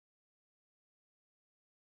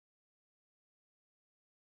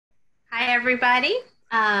Hi, everybody.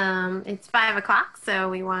 It's 5 o'clock, so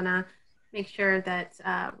we want to make sure that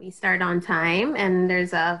we start on time. And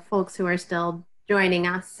there's folks who are still joining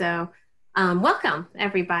us. So, welcome,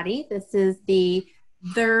 everybody. This is the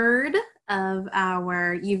third of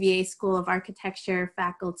our UVA School of Architecture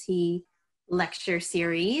faculty lecture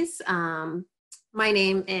series. I'm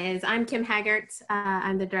Kim Haggart.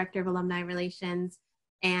 I'm the Director of Alumni Relations,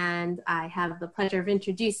 and I have the pleasure of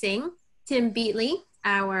introducing Tim Beatley,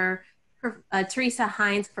 our Teresa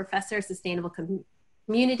Hines Professor of Sustainable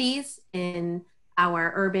Communities in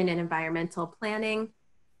our Urban and Environmental Planning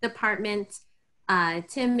Department.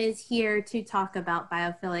 Tim is here to talk about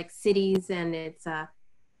biophilic cities, and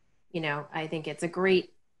I think it's a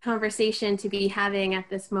great conversation to be having at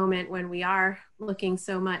this moment when we are looking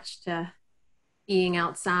so much to being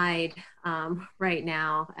outside right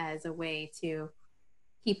now as a way to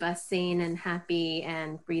keep us sane and happy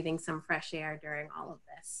and breathing some fresh air during all of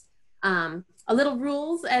this. A little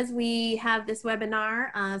rules as we have this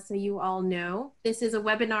webinar, so you all know. This is a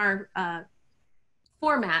webinar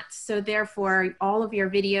format, so therefore all of your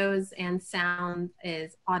videos and sound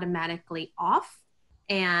is automatically off.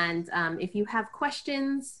 And if you have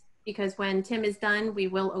questions, because when Tim is done, we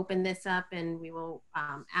will open this up and we will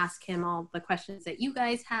ask him all the questions that you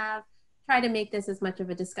guys have, try to make this as much of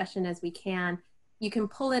a discussion as we can. You can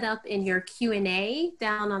pull it up in your Q&A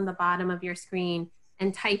down on the bottom of your screen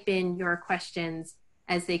and type in your questions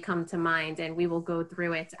as they come to mind, and we will go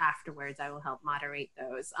through it afterwards. I will help moderate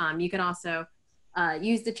those. You can also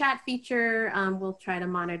use the chat feature. We'll try to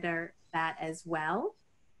monitor that as well.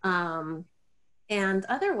 And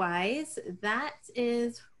otherwise, that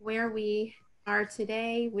is where we are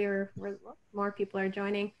today. We're more people are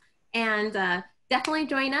joining. And definitely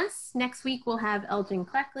join us. Next week, we'll have Elgin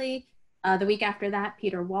Cleckley. The week after that,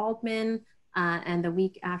 Peter Waldman. And the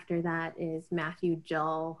week after that is Matthew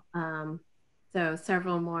Jull. So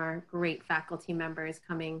several more great faculty members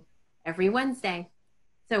coming every Wednesday.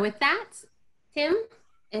 So with that, Tim,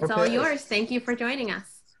 it's all yours. Thank you for joining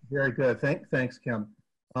us. Very good. Thanks, Kim.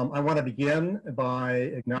 I want to begin by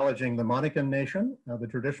acknowledging the Monacan Nation, the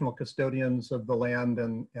traditional custodians of the land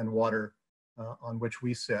and water on which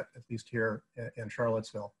we sit, at least here in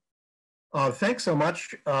Charlottesville. Thanks so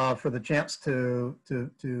much for the chance to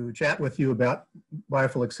chat with you about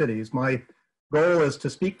biophilic cities. My goal is to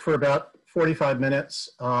speak for about 45 minutes,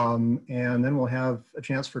 and then we'll have a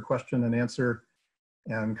chance for question and answer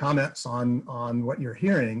and comments on what you're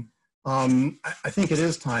hearing. I think it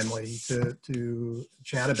is timely to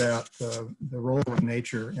chat about the role of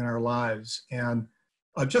nature in our lives. And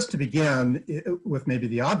just to begin with maybe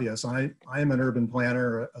the obvious, I am an urban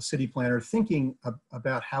planner, a city planner, thinking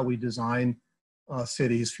about how we design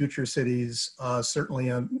cities, future cities,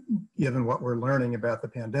 certainly given what we're learning about the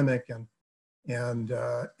pandemic and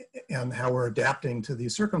how we're adapting to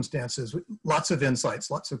these circumstances. Lots of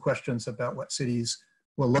insights, lots of questions about what cities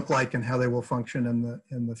will look like and how they will function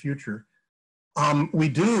in the future. We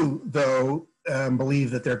do, though,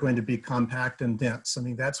 believe that they're going to be compact and dense. I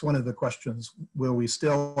mean, that's one of the questions. Will we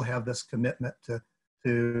still have this commitment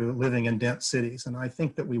to living in dense cities? And I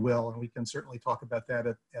think that we will, and we can certainly talk about that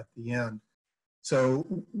at the end.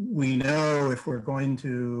 So we know if we're going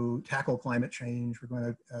to tackle climate change, we're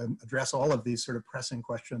going to address all of these sort of pressing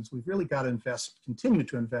questions, we've really got to continue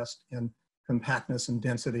to invest in compactness and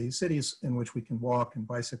density, cities in which we can walk and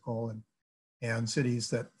bicycle, and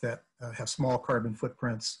cities that have small carbon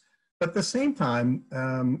footprints. But at the same time,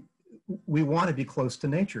 we want to be close to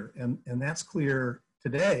nature, and that's clear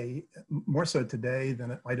today, more so today than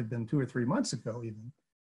it might have been 2 or 3 months ago even.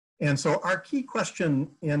 And so our key question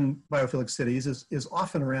in biophilic cities is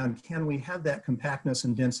often around, can we have that compactness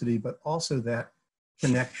and density, but also that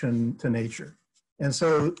connection to nature? And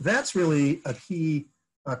so that's really a key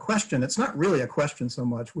question. It's not really a question so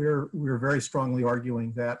much. We're very strongly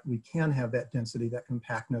arguing that we can have that density, that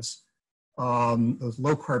compactness, those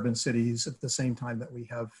low carbon cities at the same time that we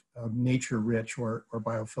have nature rich or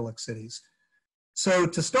biophilic cities. So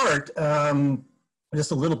to start,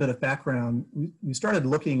 just a little bit of background, we started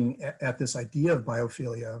looking at this idea of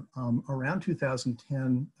biophilia around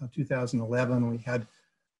 2010, 2011. We had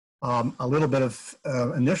a little bit of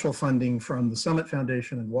initial funding from the Summit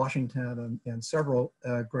Foundation in Washington and several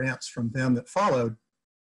grants from them that followed.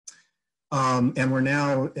 And we're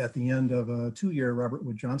now at the end of a 2-year Robert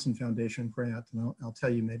Wood Johnson Foundation grant, and I'll tell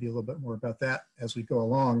you maybe a little bit more about that as we go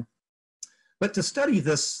along. But to study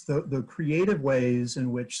this, the creative ways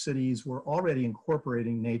in which cities were already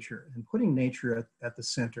incorporating nature and putting nature at the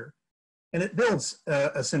center. And it builds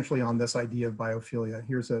essentially on this idea of biophilia.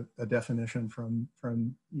 Here's a definition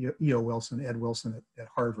from E.O. Wilson, Ed Wilson at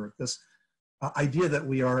Harvard. This idea that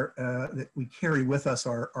we are, that we carry with us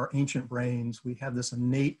our ancient brains. We have this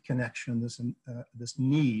innate connection, this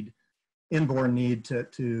need, inborn need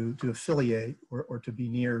to affiliate or to be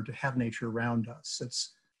near, to have nature around us.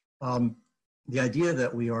 It's the idea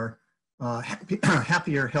that we are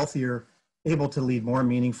happier, healthier, able to lead more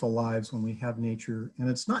meaningful lives when we have nature. And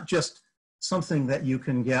it's not just something that you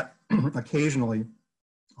can get occasionally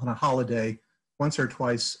on a holiday, once or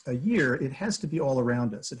twice a year. It has to be all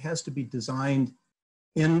around us. It has to be designed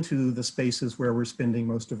into the spaces where we're spending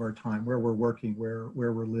most of our time, where we're working, where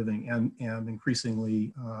we're living, and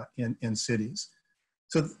increasingly in cities.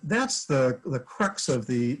 So that's the crux of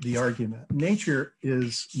the argument. Nature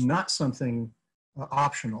is not something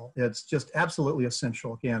optional. It's just absolutely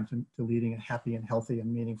essential, again, to leading a happy and healthy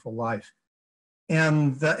and meaningful life.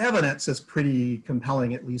 And the evidence is pretty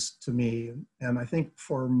compelling, at least to me. And I think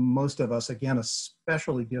for most of us, again,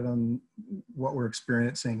 especially given what we're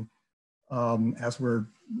experiencing as we're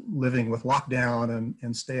living with lockdown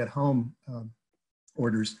and stay-at-home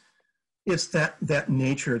orders, it's that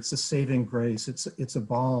nature. It's a saving grace. It's a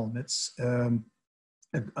balm. It's an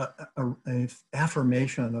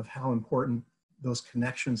affirmation of how important those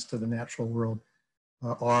connections to the natural world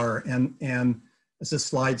are. And as this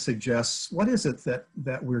slide suggests, what is it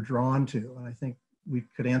that we're drawn to? And I think we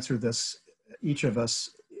could answer this, each of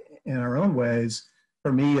us, in our own ways.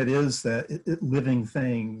 For me, it is living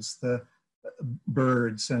things, the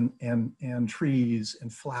birds and trees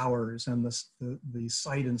and flowers, and the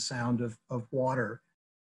sight and sound of water.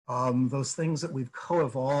 Those things that we've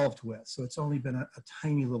co-evolved with. So it's only been a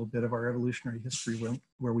tiny little bit of our evolutionary history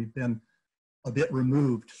where we've been a bit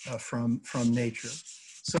removed from nature.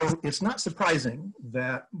 So it's not surprising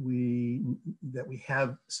that we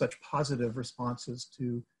have such positive responses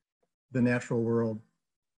to the natural world.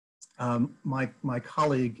 My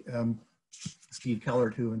colleague, Steve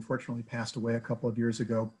Kellert, who unfortunately passed away a couple of years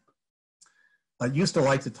ago, used to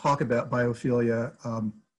like to talk about biophilia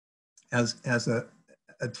as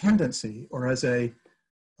a tendency, or as a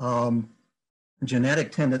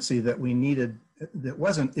genetic tendency that we needed, that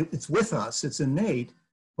wasn't, it's with us, it's innate,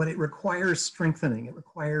 but it requires strengthening, it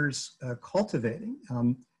requires cultivating.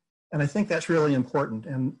 And I think that's really important,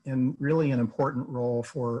 and really an important role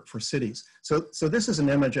for cities. So this is an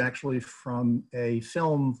image actually from a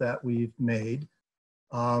film that we've made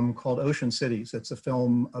called Ocean Cities. It's a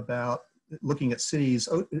film about looking at cities,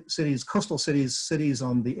 coastal cities, cities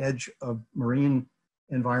on the edge of marine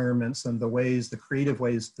environments, and the creative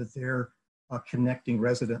ways that they're connecting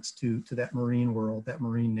residents to that marine world, that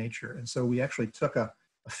marine nature. And so we actually took a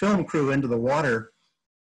film crew into the water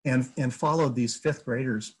and followed these fifth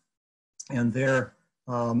graders. And their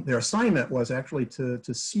assignment was actually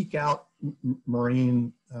to seek out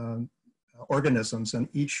marine organisms, and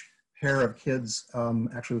each pair of kids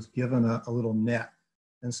actually was given a little net.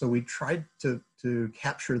 And so we tried to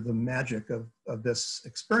capture the magic of this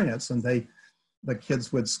experience, and the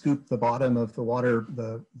kids would scoop the bottom of the water,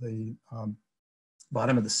 the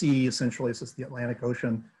bottom of the sea, essentially, so it's the Atlantic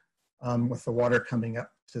Ocean, with the water coming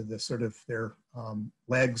up to the sort of their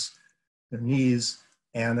legs, their knees.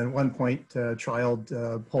 And at one point, a child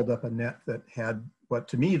pulled up a net that had what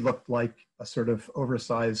to me looked like a sort of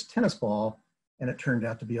oversized tennis ball, and it turned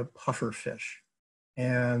out to be a puffer fish.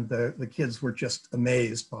 And the kids were just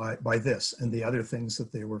amazed by this and the other things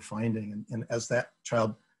that they were finding. And as that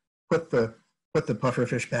child put the puffer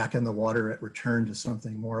fish back in the water, it returned to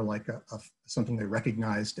something more like something they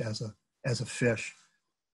recognized as a fish.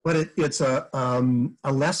 But it's a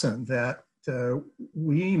lesson that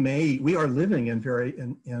we are living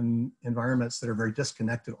in environments that are very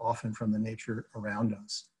disconnected often from the nature around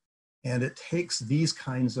us. And it takes these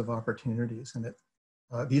kinds of opportunities and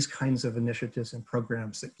these kinds of initiatives and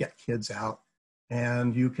programs that get kids out,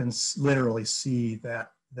 and you can literally see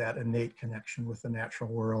that innate connection with the natural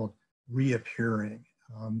world reappearing.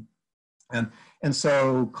 And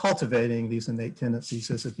so cultivating these innate tendencies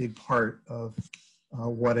is a big part of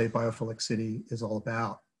what a biophilic city is all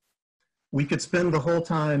about. We could spend the whole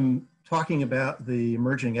time talking about the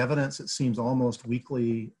emerging evidence. It seems almost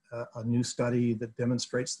weekly a new study that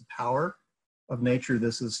demonstrates the power of nature.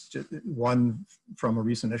 This is just one from a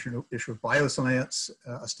recent issue of Bioscience,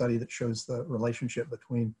 a study that shows the relationship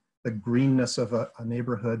between the greenness of a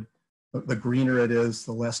neighborhood. The greener it is,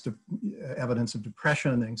 the less evidence of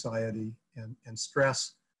depression, anxiety, and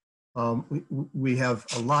stress. We have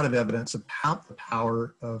a lot of evidence about the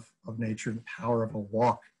power of nature, the power of a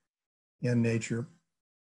walk in nature.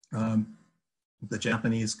 The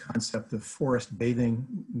Japanese concept of forest bathing,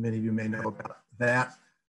 many of you may know about that.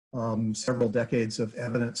 Several decades of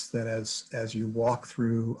evidence that as you walk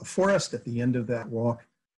through a forest, at the end of that walk,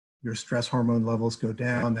 your stress hormone levels go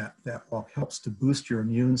down. That all helps to boost your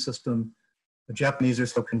immune system. The Japanese are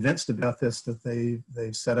so convinced about this that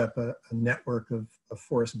they set up a network of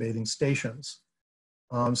forest bathing stations.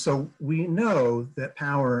 So we know that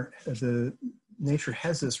nature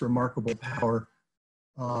has this remarkable power,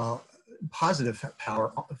 positive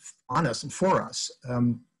power on us and for us.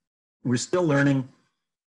 We're still learning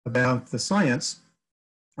about the science.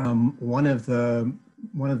 One of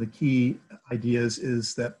the key ideas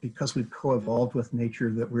is that because we've co-evolved with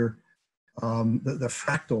nature, that we're the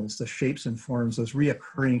fractals, the shapes and forms, those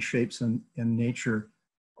reoccurring shapes in nature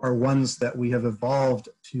are ones that we have evolved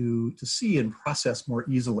to see and process more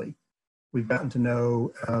easily. We've gotten to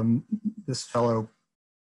know this fellow,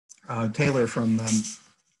 Taylor Richard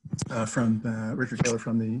Taylor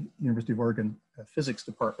from the University of Oregon Physics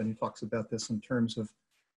Department. He talks about this in terms of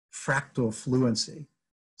fractal fluency.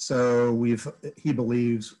 So he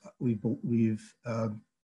believes we've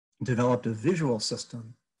developed a visual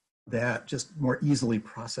system that just more easily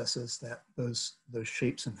processes those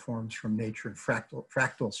shapes and forms from nature, and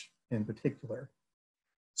fractals in particular.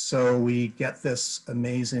 So we have this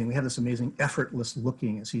amazing effortless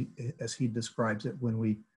looking, as he describes it, when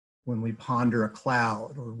we ponder a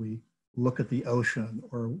cloud, or we look at the ocean,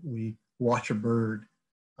 or we watch a bird,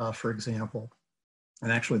 for example.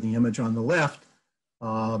 And actually the image on the left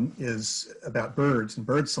is about birds and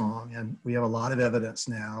birdsong, and we have a lot of evidence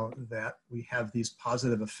now that we have these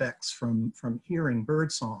positive effects from hearing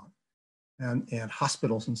birdsong, and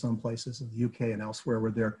hospitals in some places in the UK and elsewhere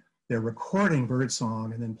where they're recording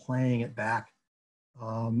birdsong and then playing it back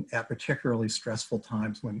at particularly stressful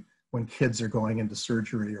times when kids are going into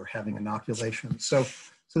surgery or having inoculation. So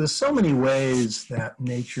there's so many ways that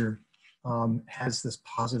nature has this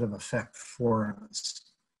positive effect for us.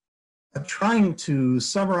 Trying to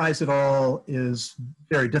summarize it all is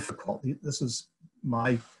very difficult. This is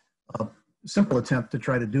my simple attempt to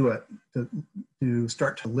try to do it, to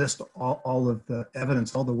start to list all of the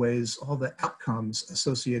evidence, all the ways, all the outcomes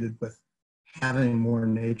associated with having more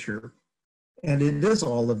nature. And it is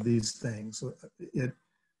all of these things. It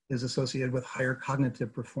is associated with higher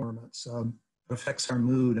cognitive performance. It affects our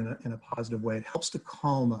mood in a positive way. It helps to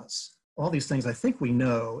calm us. All these things I think we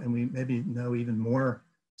know, and we maybe know even more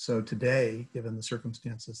so today, given the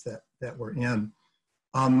circumstances that we're in.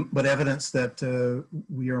 But evidence that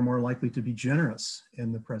we are more likely to be generous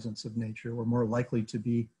in the presence of nature. We're more likely to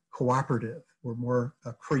be cooperative. We're more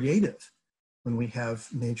creative when we have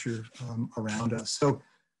nature around us. So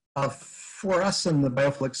for us in the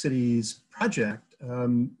BioPhilic Cities project,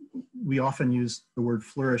 we often use the word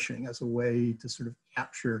flourishing as a way to sort of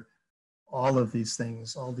capture all of these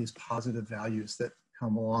things, all these positive values that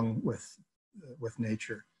come along with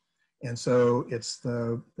nature. And so it's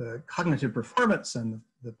the cognitive performance and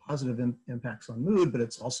the positive impacts on mood, but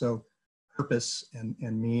it's also purpose and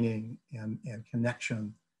meaning and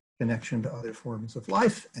connection to other forms of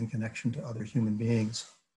life and connection to other human beings.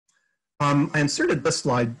 I inserted this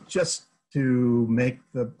slide just to make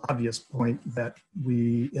the obvious point that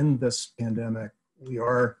in this pandemic, we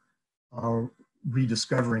are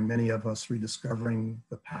many of us rediscovering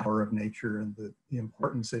the power of nature and the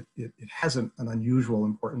importance. It has an unusual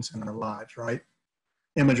importance in our lives, right?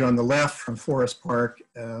 Image on the left from Forest Park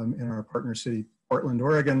in our partner city, Portland,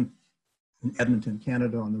 Oregon, and Edmonton,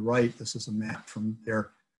 Canada on the right. This is a map from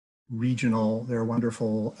their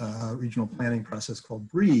wonderful regional planning process called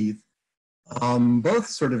BREATHE. Both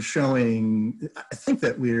sort of showing, I think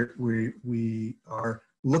that we are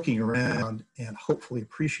looking around and hopefully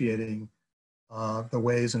appreciating the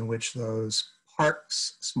ways in which those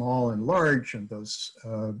parks, small and large, and those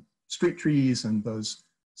street trees and those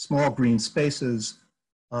small green spaces,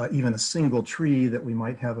 even a single tree that we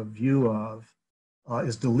might have a view of,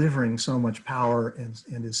 is delivering so much power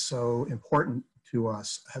and is so important to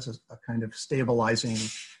us, has a kind of stabilizing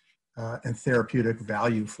and therapeutic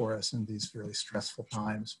value for us in these really stressful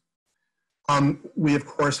times. We, of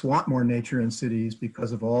course, want more nature in cities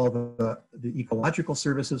because of all the ecological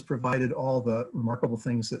services provided, all the remarkable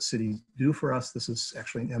things that cities do for us. This is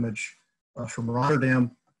actually an image from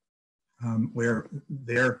Rotterdam, where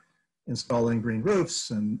they're installing green roofs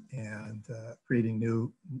and creating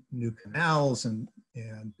new canals and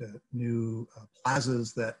new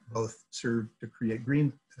plazas that both serve to create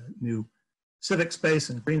new civic space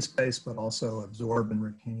and green space, but also absorb and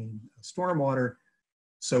retain stormwater.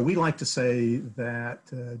 So we like to say that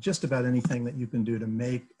just about anything that you can do to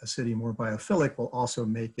make a city more biophilic will also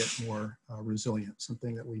make it more resilient,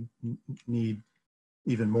 something that we need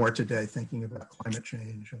even more today, thinking about climate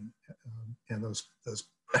change and those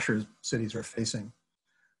pressures cities are facing.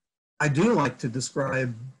 I do like to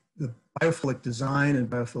describe the biophilic design and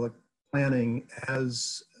biophilic planning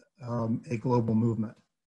as a global movement.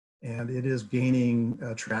 And it is gaining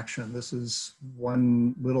traction. This is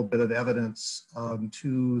one little bit of evidence.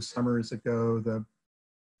 2 summers ago, the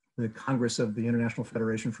Congress of the International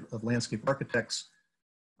Federation of Landscape Architects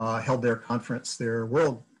held their conference, their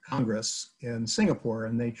World Congress in Singapore,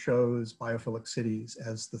 and they chose biophilic cities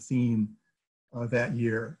as the theme that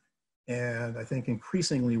year. And I think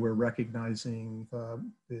increasingly we're recognizing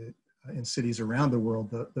in cities around the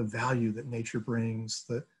world the value that nature brings,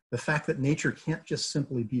 the fact that nature can't just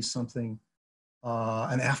simply be something,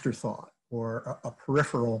 an afterthought or a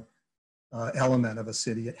peripheral element of a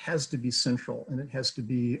city. It has to be central, and it has to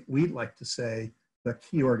be, we'd like to say, the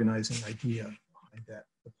key organizing idea behind that,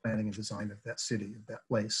 the planning and design of that city, of that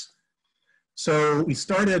place. So we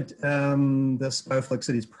started this Biophilic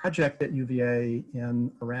Cities project at UVA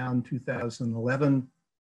in around 2011.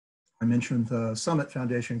 I mentioned the Summit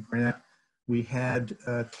Foundation grant. We had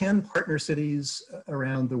 10 partner cities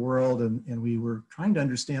around the world, and we were trying to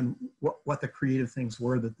understand what the creative things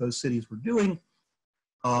were that those cities were doing.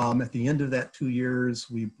 At the end of that 2 years,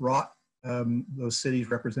 we brought those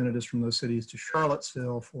cities, representatives from those cities, to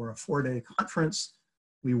Charlottesville for a 4-day conference.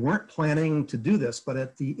 We weren't planning to do this, but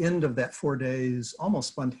at the end of that 4 days, almost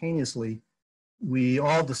spontaneously, we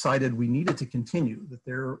all decided we needed to continue, that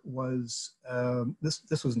there was,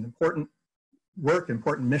 this was an important work,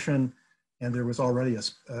 important mission, and there was already a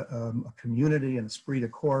community and esprit de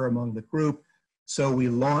corps among the group. So we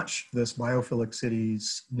launched this Biophilic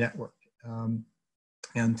Cities network.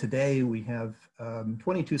 And today we have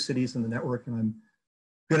 22 cities in the network, and I'm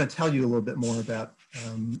going to tell you a little bit more about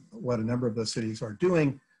what a number of those cities are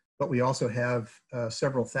doing, but we also have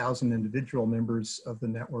several thousand individual members of the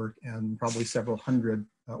network and probably several hundred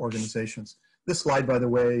organizations. This slide, by the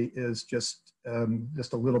way, is just a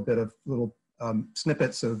little bit of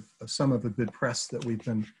snippets of some of the good press that we've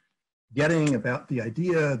been getting about the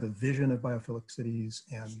idea, the vision of biophilic cities,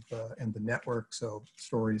 and the network. So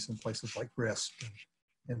stories in places like Grist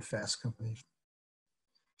and Fast Company.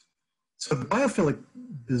 So the biophilic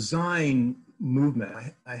design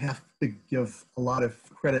movement, I have to give a lot of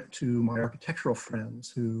credit to my architectural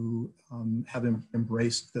friends who have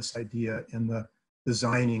embraced this idea in the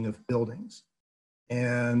designing of buildings.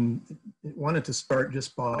 And wanted to start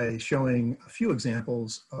just by showing a few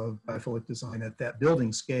examples of biophilic design at that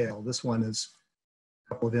building scale. This one is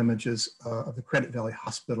a couple of images of the Credit Valley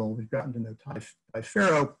Hospital. We've gotten to know Ty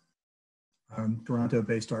Farrow,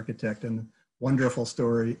 Toronto-based architect, and wonderful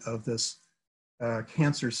story of this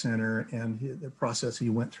cancer center and the process he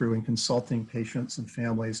went through in consulting patients and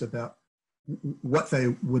families about what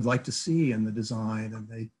they would like to see in the design. And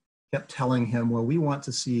they kept telling him, well, we want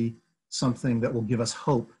to see something that will give us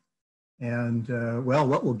hope. And well,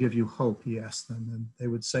 what will give you hope, he asked them. And they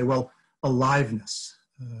would say, well, aliveness.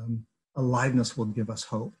 Aliveness will give us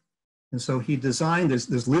hope. And so he designed,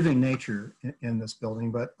 there's living nature in this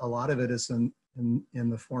building, but a lot of it is in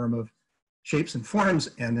the form of shapes and forms,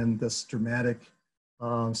 and in this dramatic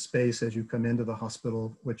space as you come into the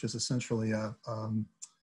hospital, which is essentially a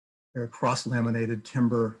cross-laminated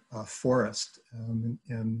timber forest,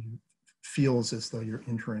 and feels as though you're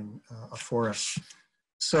entering a forest.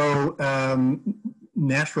 So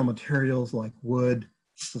natural materials like wood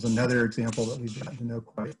is another example that we've gotten to know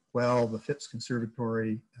quite well. The Phipps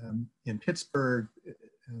Conservatory in Pittsburgh,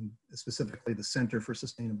 and specifically the Center for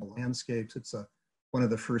Sustainable Landscapes. It's one of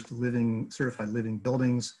the first certified living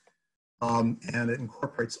buildings, and it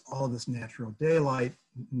incorporates all of this natural daylight,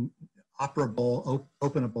 operable,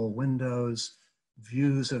 openable windows,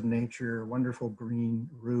 views of nature, wonderful green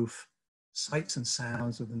roof, sights and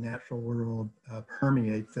sounds of the natural world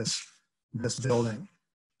permeate this building.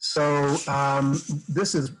 So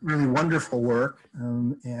this is really wonderful work,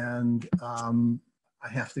 and you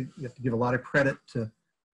have to give a lot of credit to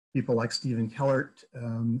people like Stephen Kellert,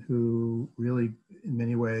 who really, in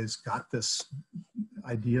many ways, got this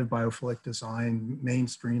idea of biophilic design,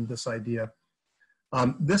 mainstreamed this idea.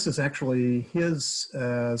 This is actually his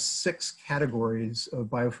 6 categories of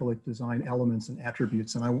biophilic design elements and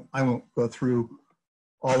attributes, and I won't go through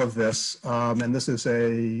all of this. And this is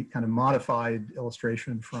a kind of modified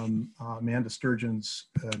illustration from Amanda Sturgeon's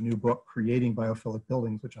new book, Creating Biophilic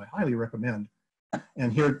Buildings, which I highly recommend.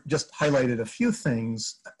 And here just highlighted a few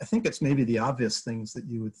things. I think it's maybe the obvious things that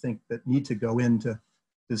you would think that need to go into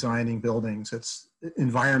designing buildings. It's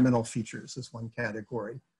environmental features is one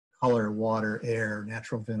category: color, water, air,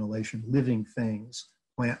 natural ventilation, living things,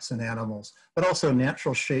 plants and animals, but also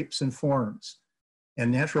natural shapes and forms,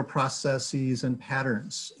 and natural processes and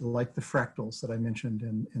patterns like the fractals that I mentioned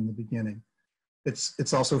in the beginning.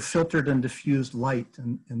 It's also filtered and diffused light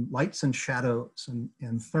and lights and shadows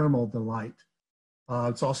and thermal delight.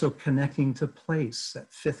 It's also connecting to place,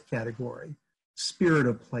 that fifth category, spirit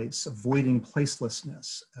of place, avoiding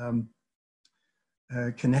placelessness,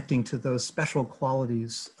 connecting to those special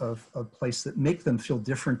qualities of place that make them feel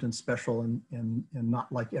different and special and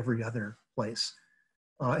not like every other place.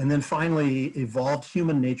 And then finally, evolved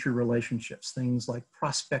human nature relationships, things like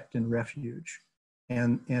prospect and refuge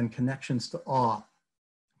and connections to awe.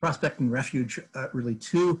 Prospect and refuge, really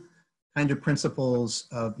two kind of principles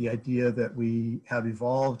of the idea that we have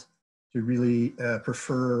evolved to really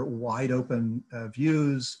prefer wide open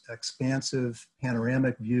views, expansive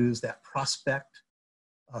panoramic views, that prospect,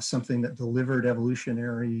 something that delivered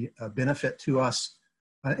evolutionary benefit to us.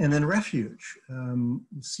 And then refuge,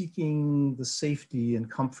 seeking the safety and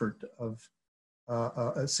comfort of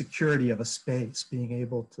a security of a space, being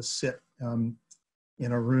able to sit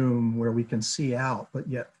in a room where we can see out, but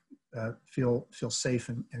yet feel safe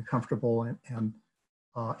and comfortable and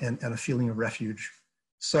a feeling of refuge.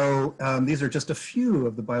 So these are just a few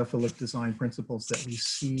of the biophilic design principles that we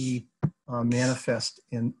see manifest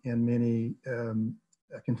in many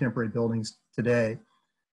contemporary buildings today.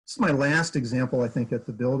 This is my last example, I think, at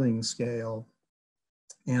the building scale.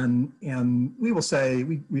 And we will say,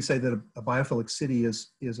 we say that a biophilic city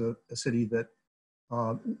is a city that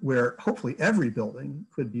where hopefully every building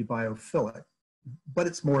could be biophilic, but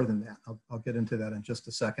it's more than that. I'll get into that in just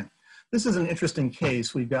a second. This is an interesting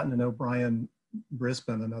case. We've gotten to know Brian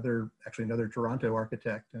Brisbane, another Toronto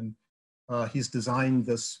architect, and he's designed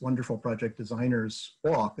this wonderful project, Designer's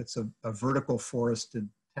Walk. It's a vertical forested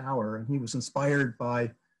tower, and he was inspired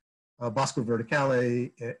by Bosco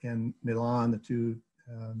Verticale in Milan, the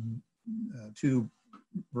two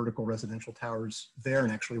vertical residential towers there,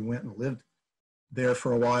 and actually went and lived there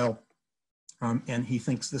for a while. And he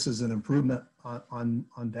thinks this is an improvement on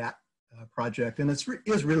that project. And it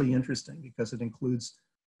is really interesting because it includes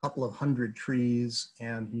a couple of hundred trees,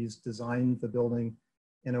 and he's designed the building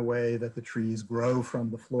in a way that the trees grow from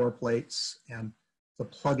the floor plates, and the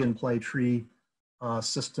plug-and-play tree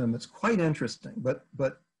system. It's quite interesting, but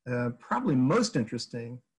probably most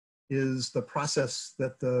interesting is the process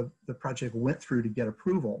that the project went through to get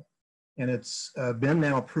approval. And it's been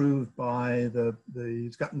now approved by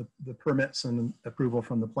he's gotten the permits and approval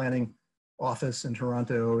from the planning office in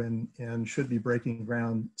Toronto and should be breaking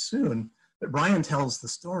ground soon. But Brian tells the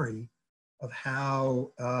story of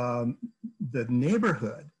how the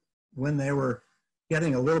neighborhood, when they were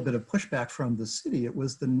getting a little bit of pushback from the city, it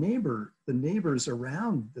was the neighbors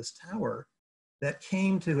around this tower that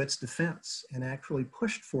came to its defense and actually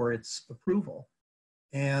pushed for its approval.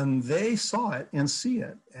 And they saw it and see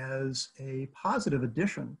it as a positive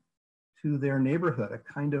addition to their neighborhood, a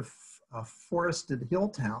kind of a forested hill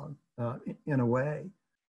town in a way.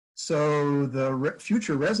 So the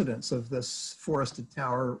future residents of this forested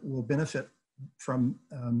tower will benefit from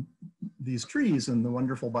these trees and the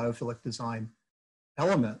wonderful biophilic design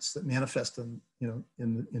elements that manifest in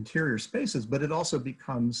the interior spaces, but it also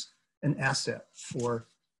becomes an asset for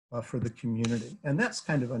the community. And that's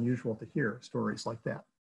kind of unusual to hear stories like that.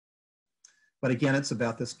 But again, it's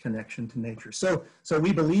about this connection to nature. So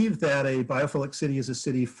we believe that a biophilic city is a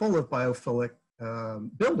city full of biophilic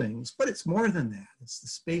buildings, but it's more than that. It's the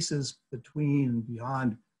spaces between and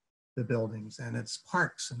beyond the buildings, and it's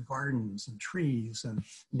parks and gardens and trees and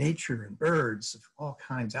nature and birds of all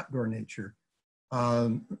kinds, outdoor nature,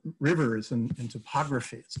 rivers and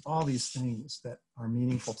topography. It's all these things that are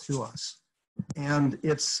meaningful to us. And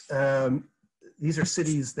it's these are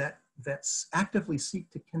cities that actively seek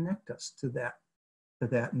to connect us to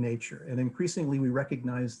that nature. And increasingly we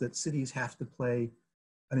recognize that cities have to play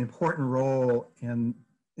an important role in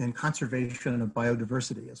conservation of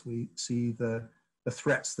biodiversity as we see the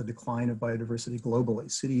threats, the decline of biodiversity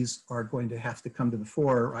globally. Cities are going to have to come to the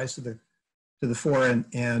fore, rise to the fore,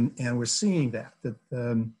 and we're seeing that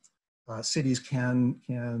cities can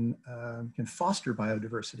foster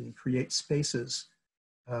biodiversity and create spaces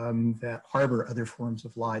that harbor other forms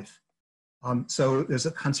of life. So there's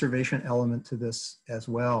a conservation element to this as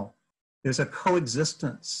well. There's a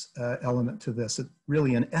coexistence element to this,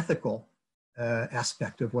 really an ethical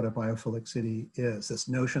aspect of what a biophilic city is, this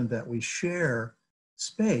notion that we share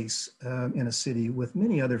space in a city with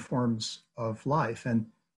many other forms of life. And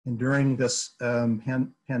during this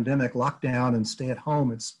pandemic lockdown and stay at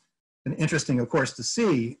home, it's been interesting, of course, to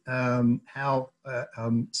see how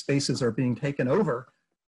spaces are being taken over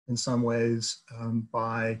in some ways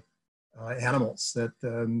by animals that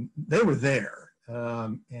they were there.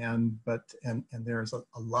 And there's a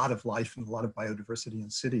lot of life and a lot of biodiversity in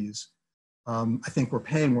cities I think we're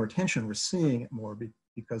paying more attention, we're seeing it more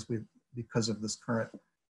because of this current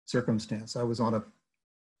circumstance. I was on a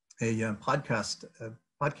podcast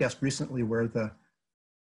recently where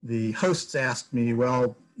the hosts asked me,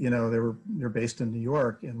 well, you know, they're based in New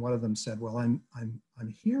York, and one of them said, well, I'm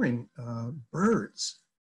hearing birds.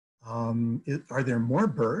 Are there more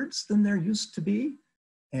birds than there used to be?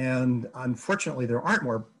 And unfortunately, there aren't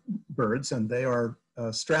more birds, and they are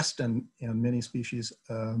stressed and many species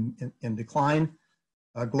in decline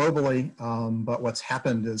globally. But what's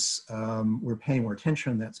happened is we're paying more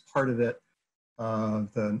attention. That's part of it.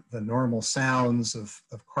 The normal sounds of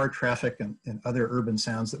car traffic and other urban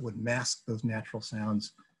sounds that would mask those natural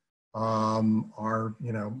sounds are,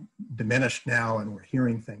 you know, diminished now, and we're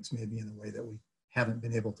hearing things maybe in a way that we haven't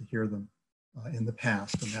been able to hear them in the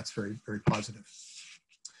past, and that's very, very positive.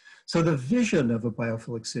 So the vision of a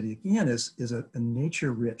biophilic city, again, is a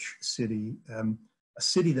nature-rich city, a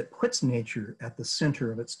city that puts nature at the center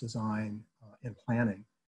of its design and planning.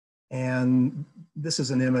 And this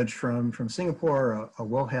is an image from Singapore, a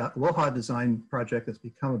Woha design project that's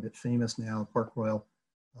become a bit famous now, Park Royal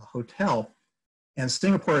Hotel. And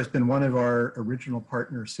Singapore has been one of our original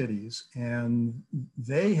partner cities, and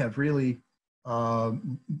they have really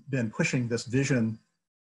been pushing this vision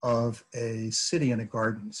of a city and a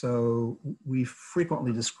garden. So we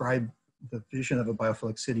frequently describe the vision of a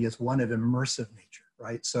biophilic city as one of immersive nature,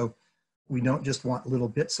 right? So we don't just want little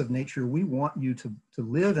bits of nature. We want you to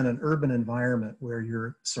live in an urban environment where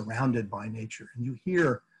you're surrounded by nature, and you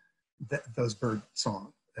hear that bird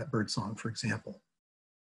song, for example.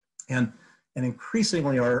 And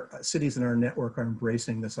increasingly our cities in our network are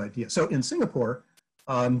embracing this idea. So in Singapore,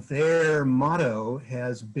 their motto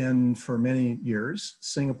has been for many years,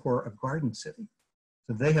 Singapore, a garden city.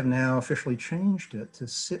 So they have now officially changed it to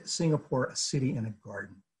Singapore, a city and a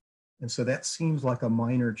garden. And so that seems like a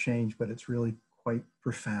minor change, but it's really quite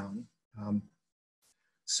profound.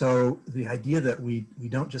 So the idea that we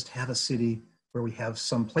don't just have a city where we have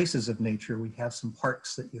some places of nature, we have some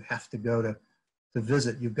parks that you have to go to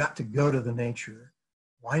visit. You've got to go to the nature.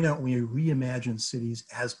 Why don't we reimagine cities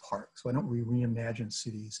as parks? Why don't we reimagine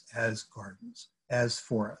cities as gardens, as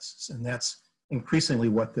forests? And that's increasingly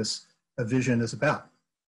what this vision is about.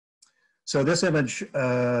 So this image,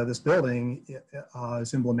 this building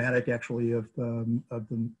is emblematic actually of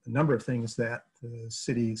the number of things that the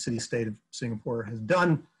city-state of Singapore has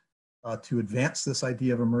done to advance this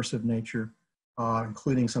idea of immersive nature,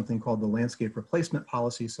 including something called the landscape replacement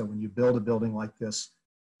policy. So when you build a building like this,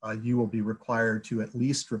 you will be required to at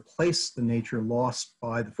least replace the nature lost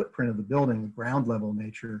by the footprint of the building, the ground level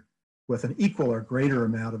nature, with an equal or greater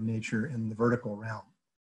amount of nature in the vertical realm.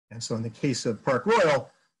 And so in the case of Park Royal,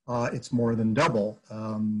 it's more than double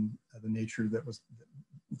the nature that was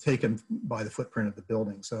taken by the footprint of the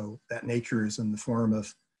building. So that nature is in the form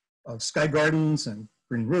of sky gardens and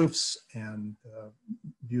green roofs and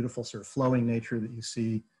beautiful sort of flowing nature that you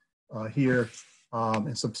see here.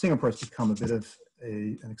 And so Singapore has become a bit of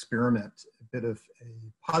an experiment, a bit of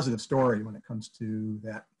a positive story when it comes to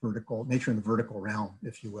that vertical nature in the vertical realm,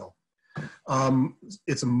 if you will.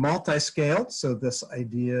 It's a multi-scale, so this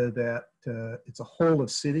idea that it's a whole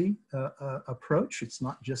of city approach. It's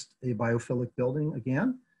not just a biophilic building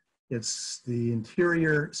again. It's the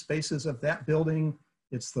interior spaces of that building.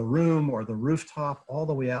 It's the room or the rooftop all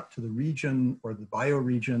the way out to the region or the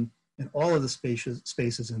bioregion and all of the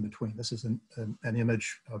spaces in between. This is an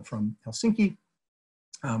image from Helsinki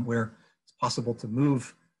where it's possible to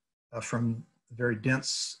move from the very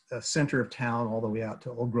dense center of town all the way out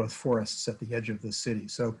to old growth forests at the edge of the city.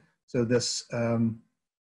 So this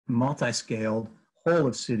multi-scaled whole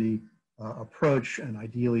of city approach and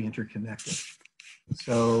ideally interconnected.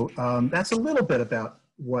 So that's a little bit about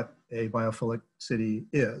what a biophilic city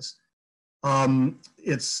is.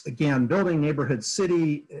 It's, again, building neighborhood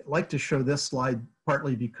city. I'd like to show this slide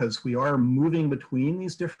partly because we are moving between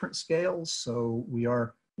these different scales. So we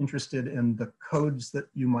are interested in the codes that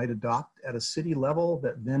you might adopt at a city level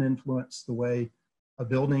that then influence the way a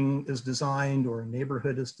building is designed or a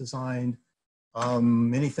neighborhood is designed.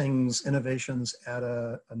 Many things, innovations at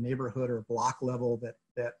a neighborhood or block level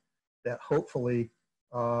that hopefully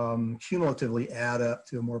cumulatively add up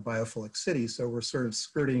to a more biophilic city. So we're sort of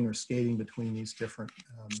skirting or skating between these different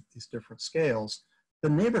scales. The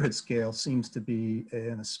neighborhood scale seems to be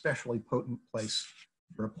an especially potent place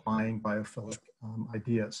for applying biophilic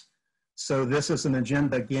ideas. So this is an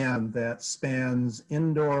agenda, again, that spans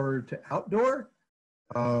indoor to outdoor.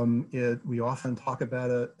 We often talk about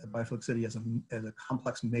a biophilic city as a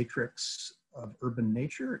complex matrix of urban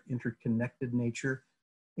nature, interconnected nature.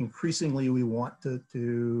 Increasingly, we want to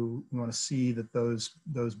see that those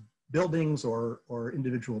buildings or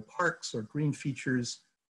individual parks or green features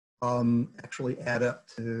actually add up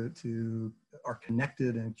to are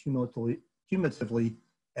connected and cumulatively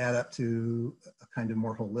add up to a kind of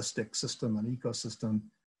more holistic system, an ecosystem.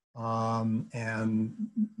 And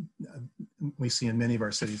we see in many of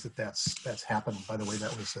our cities that that's happened. By the way,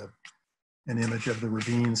 that was an image of the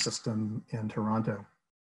ravine system in Toronto.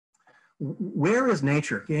 Where is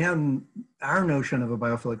nature? Again, our notion of a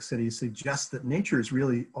biophilic city suggests that nature is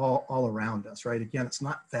really all around us, right? Again, it's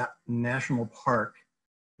not that national park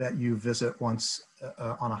that you visit once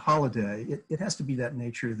on a holiday. It has to be that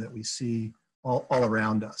nature that we see all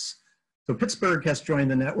around us. So Pittsburgh has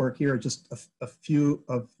joined the network. Here are just a few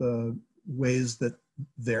of the ways that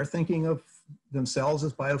they're thinking of themselves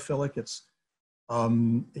as biophilic. It's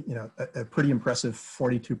a pretty impressive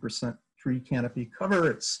 42% tree canopy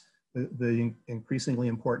cover. It's the increasingly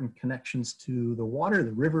important connections to the water,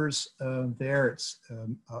 the rivers there. It's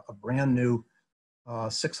a brand new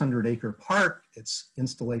 600-acre park. It's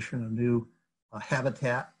installation of new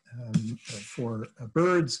habitat for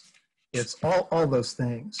birds. It's all those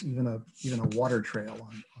things, even a water trail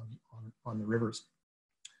on the rivers.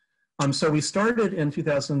 So we started in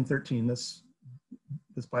 2013 this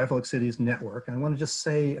Biophilic Cities Network. And I want to just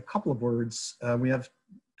say a couple of words. We have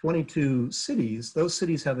 22 cities. Those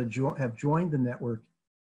cities have joined the network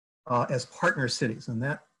as partner cities, and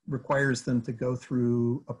that requires them to go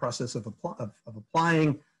through a process of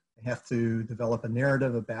applying. They have to develop a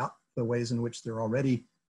narrative about the ways in which they're already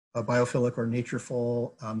biophilic or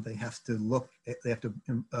natureful. They have to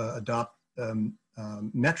adopt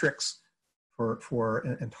metrics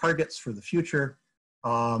and targets for the future.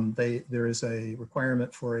 There is a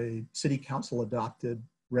requirement for a city council adopted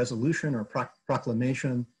resolution or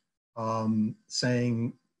proclamation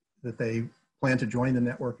saying that they plan to join the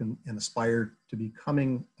network and aspire to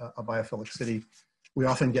becoming a biophilic city. We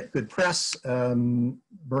often get good press.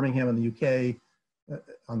 Birmingham in the UK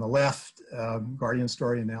on the left, Guardian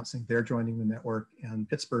story announcing they're joining the network, and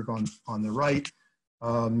Pittsburgh on the right.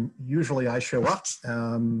 Usually I show up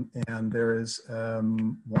and there is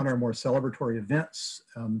one or more celebratory events.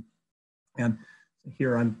 And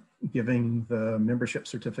here I'm giving the membership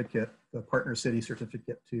certificate, the partner city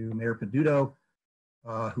certificate, to Mayor Peduto,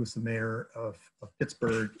 who's the mayor of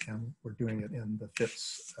Pittsburgh, and we're doing it in the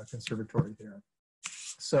Fitz Conservatory there.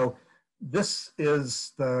 So this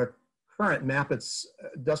is the current map. It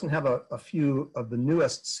doesn't have a few of the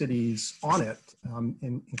newest cities on it,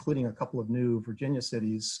 including a couple of new Virginia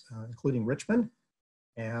cities, including Richmond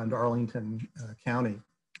and Arlington County,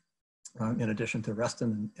 in addition to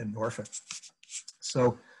Reston and Norfolk.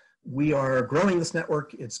 So we are growing this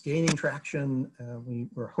network. It's gaining traction.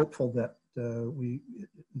 We're hopeful that there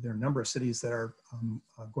are a number of cities that are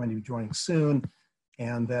going to be joining soon,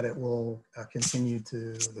 and that it will continue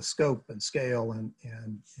to, the scope and scale and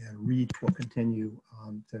reach will continue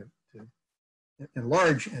to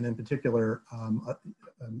enlarge, and in particular,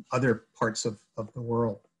 other parts of the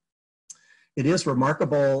world. It is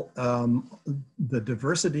remarkable, the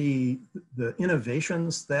diversity, the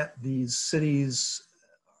innovations that these cities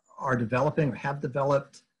are developing or have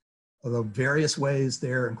developed, the various ways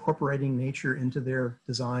they're incorporating nature into their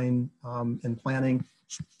design and planning.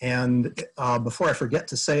 And before I forget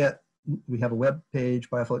to say it, we have a web page,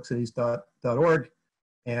 biophilic-cities.org,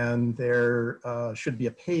 and there should be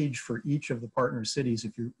a page for each of the partner cities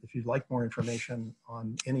if you'd like more information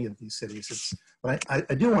on any of these cities. But I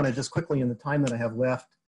do want to just quickly, in the time that I have left,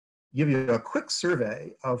 give you a quick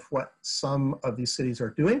survey of what some of these cities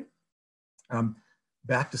are doing.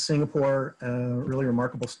 Back to Singapore, a really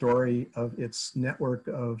remarkable story of its network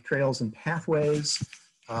of trails and pathways.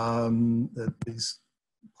 These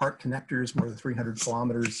park connectors, more than 300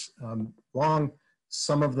 kilometers long.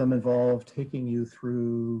 Some of them involve taking you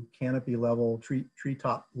through canopy level,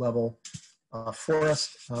 treetop level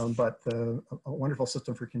forest, but a wonderful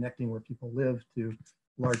system for connecting where people live to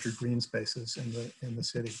larger green spaces in the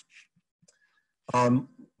city.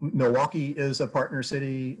 Milwaukee is a partner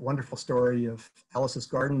city. Wonderful story of Alice's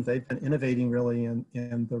Garden. They've been innovating really in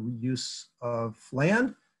the reuse of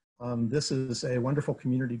land. This is a wonderful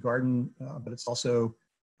community garden, but it's also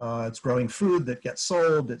it's growing food that gets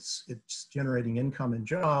sold. It's generating income and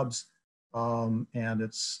jobs, and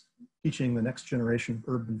it's teaching the next generation of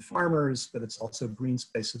urban farmers. But it's also green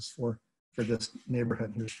spaces for this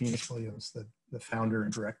neighborhood. Here's Venus Williams, the founder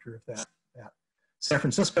and director of that. San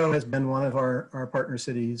Francisco has been one of our partner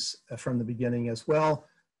cities from the beginning as well.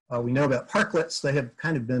 We know about parklets. They have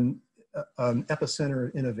kind of been an epicenter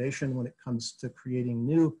of innovation when it comes to creating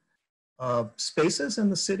new spaces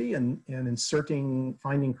in the city and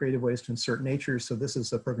finding creative ways to insert nature. So this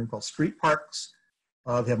is a program called Street Parks,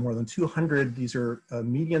 They have more than 200. These are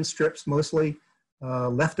median strips mostly,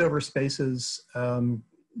 leftover spaces.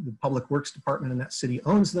 The Public Works Department in that city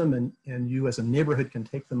owns them, and you as a neighborhood can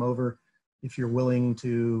take them over if you're willing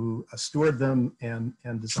to steward them and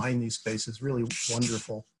design these spaces. Really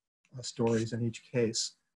wonderful stories in each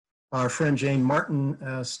case. Our friend Jane Martin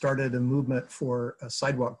started a movement for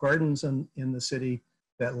sidewalk gardens in the city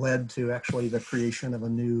that led to actually the creation of a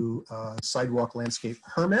new sidewalk landscape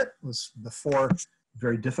permit. It was before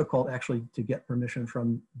very difficult actually to get permission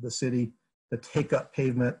from the city to take up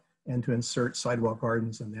pavement and to insert sidewalk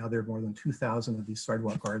gardens. And now there are more than 2,000 of these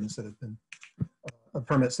sidewalk gardens that have been,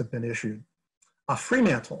 permits have been issued.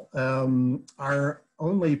 Fremantle, our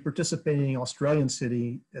only participating Australian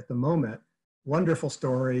city at the moment. Wonderful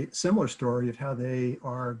story, similar story of how they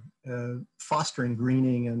are fostering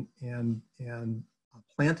greening and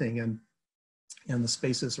planting in the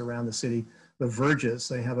spaces around the city. The verges,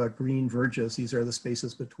 they have a green verges. These are the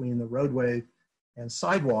spaces between the roadway and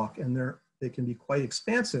sidewalk, and they can be quite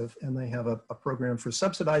expansive, and they have a program for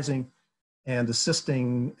subsidizing and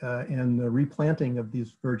assisting in the replanting of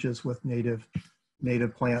these verges with native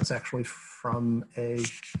plants, actually from a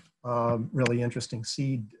really interesting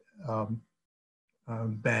seed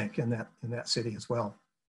bank in that city as well.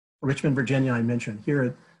 Richmond, Virginia, I mentioned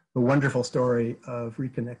here, the wonderful story of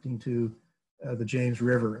reconnecting to the James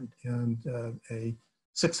River and a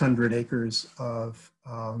 600 acres of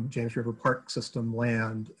James River Park System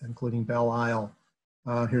land, including Belle Isle.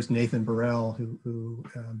 Here's Nathan Burrell, who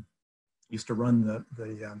used to run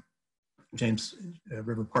the James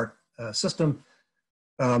River Park system.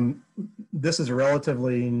 This is a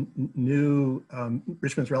relatively new,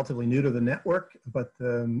 Richmond's relatively new to the network, but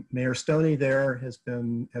Mayor Stoney there has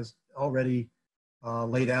already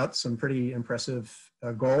laid out some pretty impressive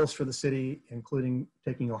goals for the city, including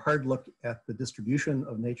taking a hard look at the distribution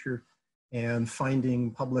of nature and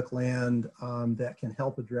finding public land that can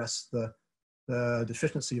help address the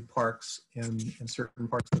deficiency of parks in certain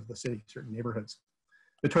parts of the city, certain neighborhoods.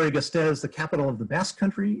 Vitoria-Gasteiz, the capital of the Basque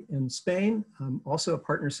Country in Spain, also a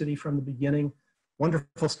partner city from the beginning.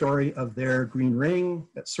 Wonderful story of their green ring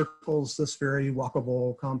that circles this very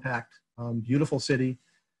walkable, compact, beautiful city.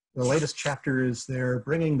 The latest chapter is they're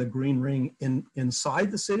bringing the green ring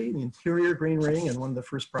inside the city, the interior green ring, and one of the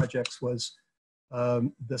first projects was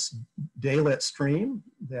this daylit stream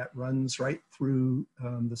that runs right through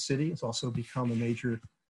the city. It's also become a major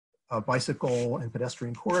bicycle and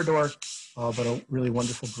pedestrian corridor, but a really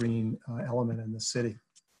wonderful green element in the city.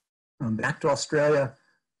 Back to Australia,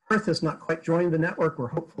 Perth has not quite joined the network. We're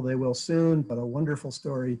hopeful they will soon, but a wonderful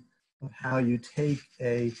story of how you take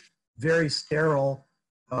a very sterile,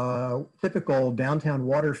 typical downtown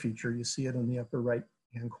water feature. You see it in the upper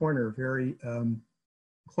right-hand corner, very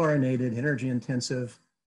chlorinated, energy intensive,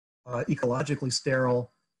 ecologically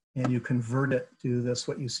sterile, and you convert it to this,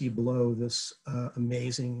 what you see below, this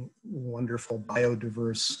amazing, wonderful,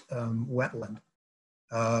 biodiverse wetland,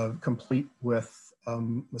 complete with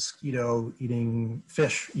mosquito-eating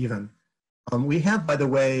fish even. We have, by the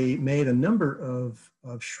way, made a number of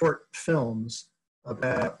short films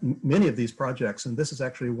about many of these projects, and this is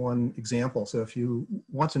actually one example. So if you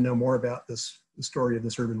want to know more about the story of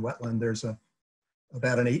this urban wetland, there's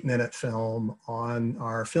about an 8-minute film on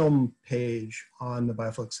our film page on the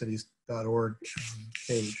biophiliccities.org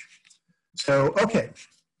page. So, okay,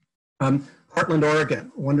 Portland,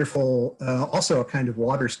 Oregon, wonderful, also a kind of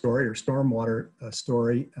water story or stormwater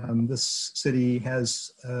story. This city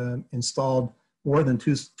has installed more than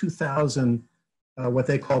 2,000 what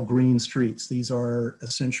they call green streets. These are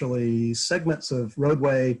essentially segments of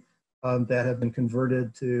roadway that have been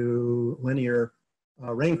converted to linear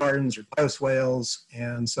rain gardens or bioswales,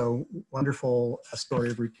 and so wonderful story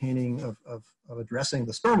of retaining, of addressing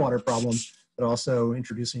the stormwater problem, but also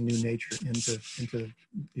introducing new nature into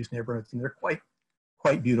these neighborhoods. And they're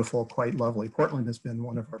quite beautiful, quite lovely. Portland has been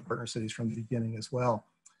one of our partner cities from the beginning as well.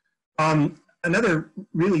 Another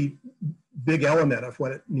really big element of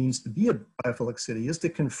what it means to be a biophilic city is to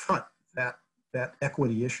confront that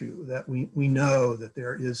equity issue, that we know that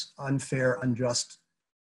there is unfair, unjust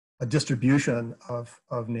a distribution of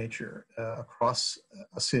nature across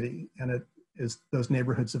a city, and it is those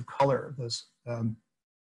neighborhoods of color, those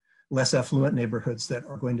less affluent neighborhoods that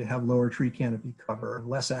are going to have lower tree canopy cover,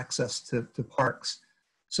 less access to parks.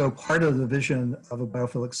 So part of the vision of a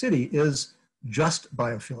biophilic city is just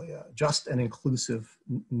biophilia, just an inclusive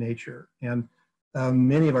nature. And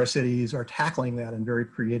many of our cities are tackling that in very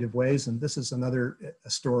creative ways. And this is another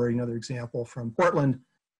story, another example from Portland,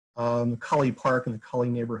 the Cully Park and the Cully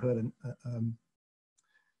neighborhood. And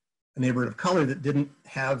a neighborhood of color that didn't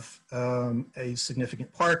have a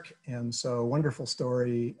significant park. And so wonderful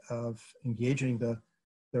story of engaging the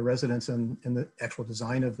residents in the actual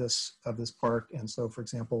design of this park. And so, for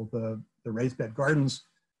example, the raised bed gardens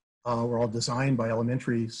were all designed by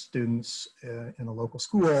elementary students in a local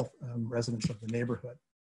school, residents of the neighborhood.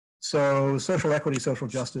 So social equity, social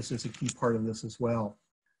justice is a key part of this as well.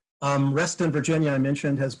 Reston, Virginia, I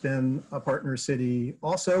mentioned, has been a partner city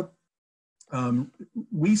also.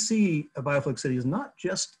 We see a biophilic city as not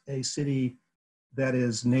just a city that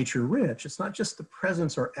is nature rich. It's not just the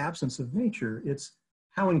presence or absence of nature. It's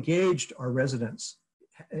how engaged are residents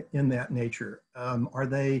in that nature. Are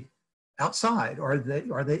they outside? Are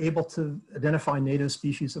they able to identify native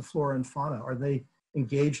species of flora and fauna? Are they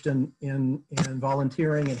engaged in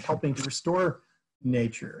volunteering and helping to restore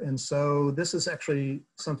nature? And so this is actually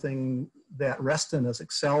something that Reston has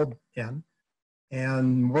excelled in.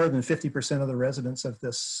 And more than 50% of the residents of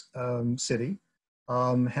this city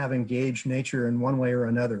have engaged nature in one way or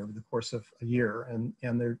another over the course of a year.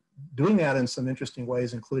 And they're doing that in some interesting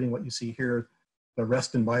ways, including what you see here, the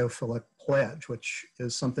Reston BioPhilic Pledge, which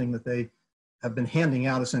is something that they have been handing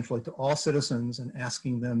out essentially to all citizens and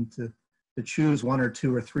asking them to choose one or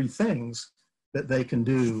two or three things that they can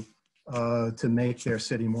do to make their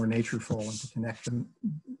city more natureful and to connect them,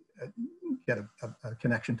 get a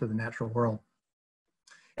connection to the natural world.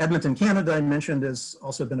 Edmonton, Canada, I mentioned, has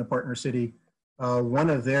also been a partner city. One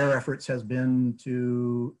of their efforts has been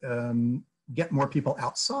to get more people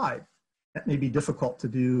outside. That may be difficult to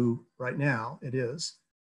do right now. It is,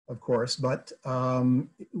 of course, but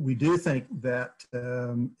we do think that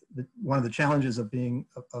one of the challenges of being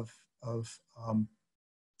a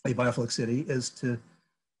biophilic city is to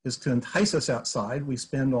entice us outside. We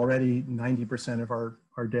spend already 90% of our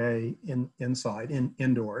day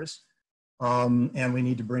indoors. And we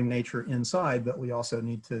need to bring nature inside, but we also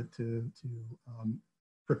need to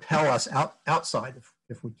propel us outside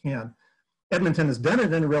if we can. Edmonton has done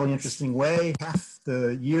it in a really interesting way. Half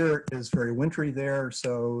the year is very wintry there,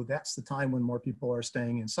 so that's the time when more people are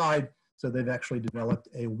staying inside. So they've actually developed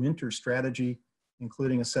a winter strategy,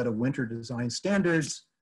 including a set of winter design standards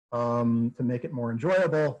to make it more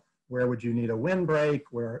enjoyable. Where would you need a windbreak?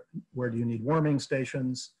 Where do you need warming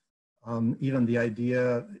stations? Even the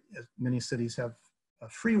idea, many cities have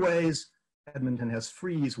freeways. Edmonton has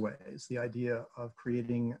freezeways, the idea of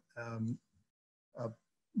creating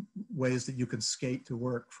ways that you can skate to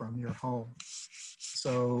work from your home.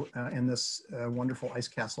 So, and this wonderful ice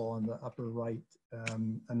castle on the upper right,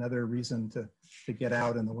 another reason to get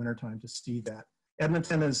out in the wintertime to see that.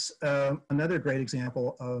 Edmonton is another great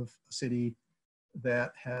example of a city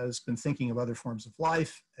that has been thinking of other forms of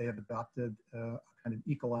life. They have adopted a kind of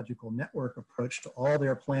ecological network approach to all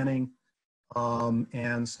their planning.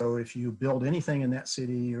 And so if you build anything in that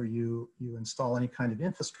city or you install any kind of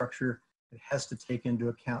infrastructure, it has to take into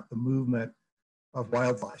account the movement of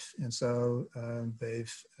wildlife. And so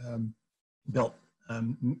they've built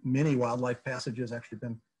many wildlife passages, actually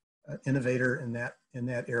been an innovator in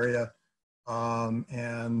that area.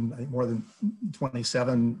 And I think more than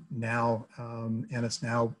 27 now, and it's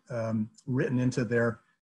now written into their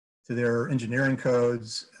engineering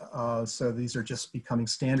codes. So these are just becoming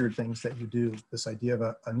standard things that you do. This idea of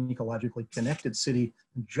an ecologically connected city,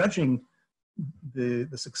 and judging the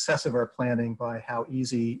success of our planning by how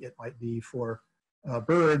easy it might be for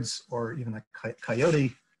birds or even a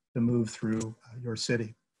coyote to move through your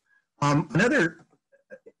city. Another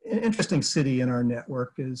interesting city in our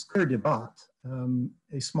network is Curitiba,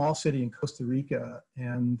 a small city in Costa Rica.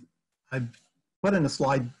 And I put in a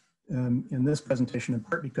slide in this presentation in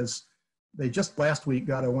part because they just last week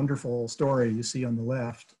got a wonderful story you see on the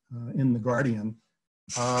left in The Guardian.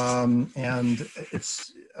 And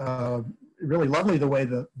it's really lovely the way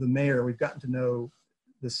the mayor, we've gotten to know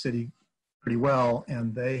this city pretty well,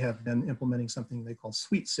 and they have been implementing something they call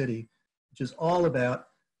Sweet City, which is all about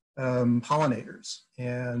pollinators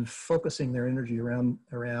and focusing their energy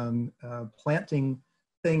around planting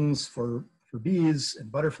things for bees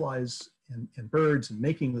and butterflies and birds and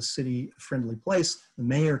making the city a friendly place. The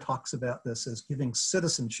mayor talks about this as giving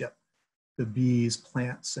citizenship to bees,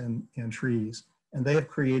 plants, and trees. And they have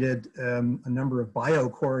created a number of bio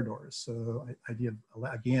corridors. So idea,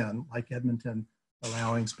 again, like Edmonton,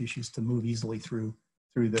 allowing species to move easily through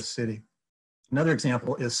this city. Another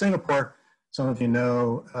example is Singapore. Some of you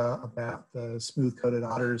know about the smooth-coated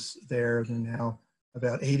otters there. There are now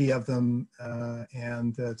about 80 of them,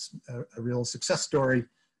 and it's a real success story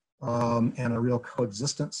and a real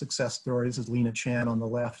coexistent success story. This is Lena Chan on the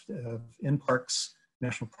left of InParks,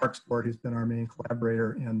 National Parks Board, who's been our main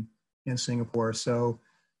collaborator in Singapore. So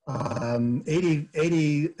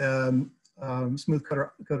 80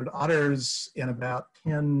 smooth-coated otters in about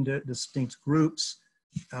 10 distinct groups.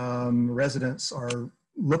 Residents are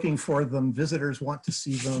looking for them. Visitors want to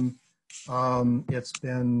see them. It's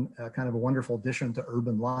been kind of a wonderful addition to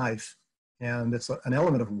urban life. And it's an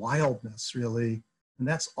element of wildness, really. And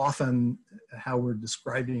that's often how we're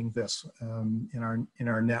describing this in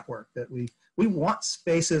our network, that we want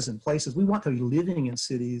spaces and places. We want to be living in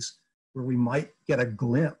cities where we might get a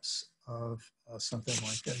glimpse of something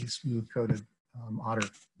like a smooth-coated otter.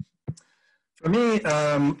 For me,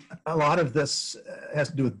 a lot of this has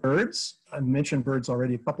to do with birds. I've mentioned birds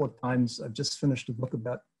already a couple of times. I've just finished a book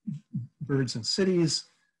about birds in cities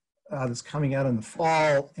that's coming out in the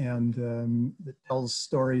fall, and it tells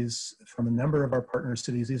stories from a number of our partner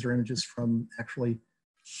cities. These are images from actually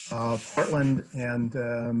Portland, and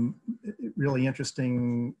really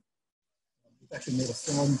interesting. We've actually made a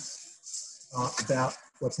film about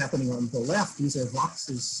what's happening on the left. These are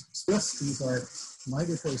Vox's swifts. These are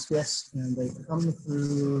migratory swifts, and they come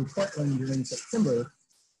through Portland during September.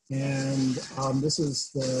 And this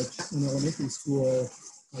is the Chapman Elementary School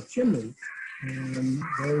chimney. And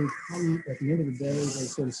they come at the end of the day, they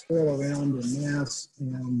sort of swirl around in mass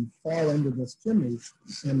and fall into this chimney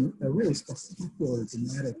in a really spectacular,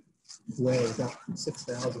 dramatic way. About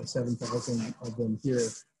 6,000, 7,000 of them here.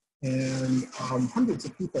 And hundreds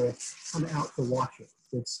of people come out to watch it.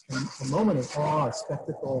 It's a moment of awe, a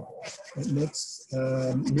spectacle. It makes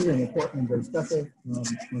moving in Portland very special, among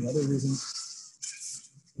other reasons.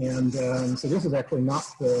 And so this is actually not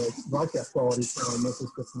the broadcast quality film. This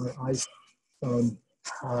is just my iPhone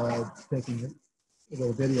taking a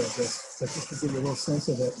little video of this. But just to give you a little sense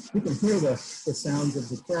of it, you can hear the sounds of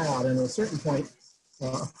the crowd. And at a certain point,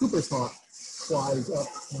 a Cooper's hawk flies up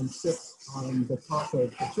and sits on the top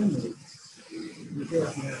of the chimney. You hear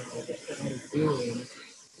it now, the sound is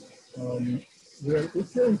booming. We're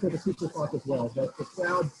cheering for the Cooper's hawk as well, but the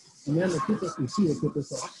crowd, and then you see the Cooper's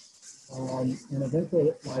hawk, and eventually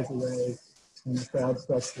it flies away, and the crowd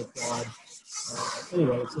starts to applaud.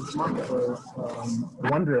 Anyway, it's a remarkable,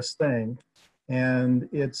 wondrous thing, and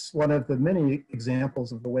it's one of the many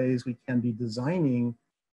examples of the ways we can be designing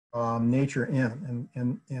nature in,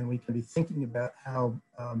 and we can be thinking about how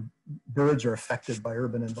birds are affected by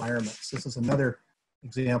urban environments. This is another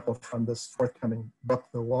example from this forthcoming book,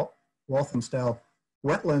 the Walthamstow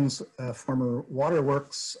Wetlands, former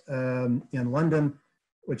waterworks in London,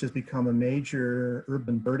 which has become a major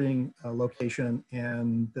urban birding location.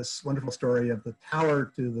 And this wonderful story of the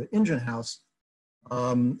tower to the engine house,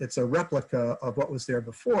 it's a replica of what was there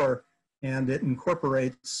before, and it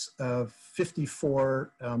incorporates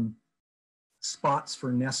 54 spots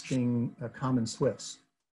for nesting common swifts.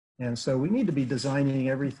 And so we need to be designing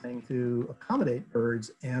everything to accommodate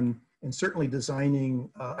birds, and certainly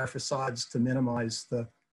designing our facades to minimize the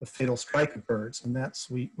fatal strike of birds. And that's,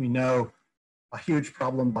 we know, a huge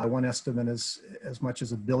problem. By one estimate, as much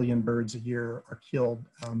as 1 billion birds a year are killed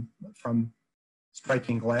from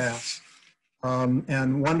striking glass.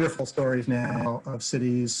 And wonderful stories now of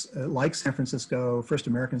cities like San Francisco, first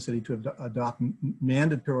American city to adopt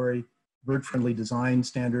mandatory bird-friendly design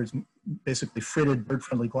standards, basically fritted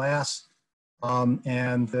bird-friendly glass.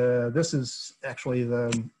 This is actually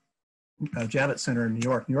the Javits Center in New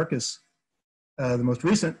York. New York is the most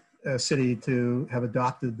recent city to have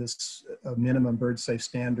adopted this minimum bird-safe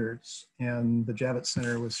standards, and the Javits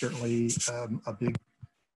Center was certainly a big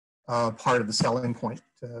part of the selling point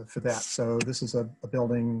for that. So this is a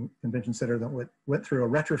building, convention center, that went through a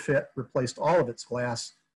retrofit, replaced all of its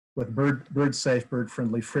glass with bird-safe,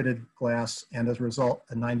 bird-friendly fritted glass, and as a result,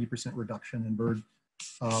 a 90% reduction in bird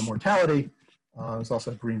mortality. There's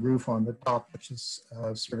also a green roof on the top, which is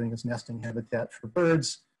serving as nesting habitat for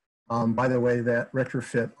birds. By the way, that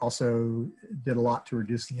retrofit also did a lot to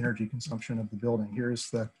reduce the energy consumption of the building.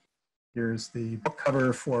 Here's the book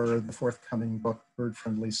cover for the forthcoming book, Bird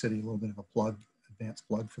Friendly City, a little bit of a plug, advanced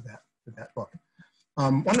plug for that book.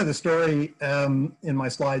 One of the story in my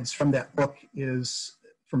slides from that book is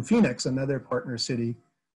from Phoenix, another partner city,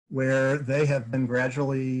 where they have been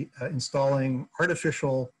gradually installing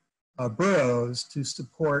artificial burrows to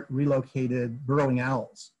support relocated burrowing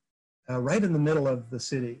owls right in the middle of the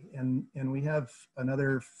city. And we have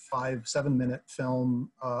another 5-7 minute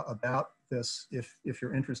film about this if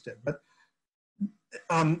you're interested. But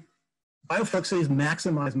biophilic cities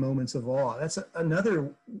maximize moments of awe. That's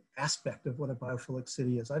another aspect of what a biophilic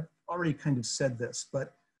city is. I've already kind of said this,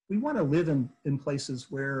 but we want to live in places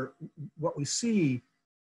where what we see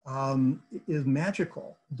is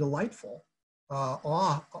magical, delightful,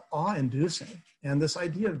 awe-inducing. And this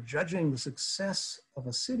idea of judging the success of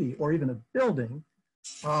a city or even a building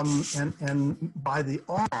And by the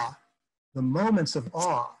awe, the moments of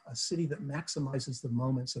awe, a city that maximizes the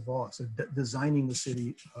moments of awe. So designing the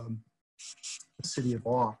city of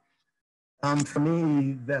awe. For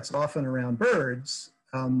me, that's often around birds,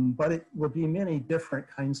 but it will be many different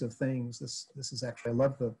kinds of things. This is actually, I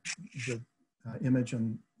love the image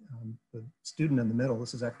and the student in the middle.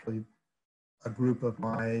 This is actually a group of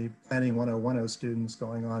my Planning 1010 students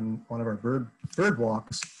going on one of our bird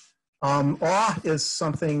walks. Awe is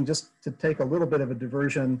something, just to take a little bit of a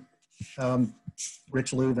diversion.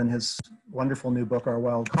 Rich Louv, in his wonderful new book, Our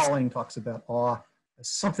Wild Calling, talks about awe as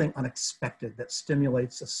something unexpected that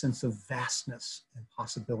stimulates a sense of vastness and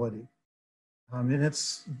possibility. And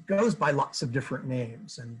it goes by lots of different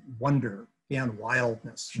names, and wonder, and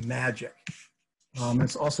wildness, magic.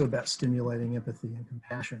 It's also about stimulating empathy and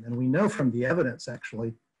compassion. And we know from the evidence,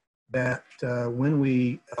 actually, that when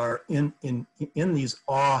we are in these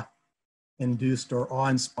awe-induced or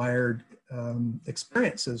awe-inspired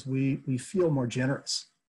experiences, we feel more generous.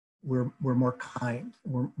 We're more kind.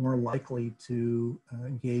 We're more likely to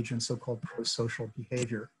engage in so-called pro-social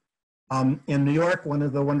behavior. In New York, one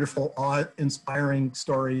of the wonderful awe-inspiring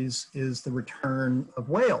stories is the return of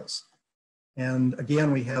whales. And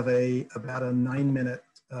again, we have about a 9-minute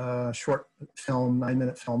short film,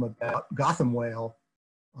 9-minute film about Gotham Whale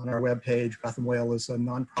on our webpage. Gotham Whale is a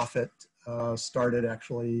nonprofit started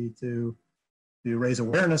actually to raise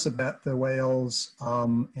awareness about the whales,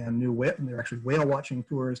 and there are actually whale watching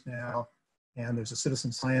tours now. And there's a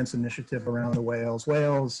citizen science initiative around the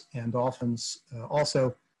whales and dolphins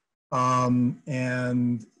also.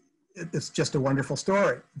 And it's just a wonderful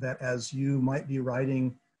story that as you might be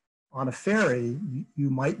riding on a ferry, you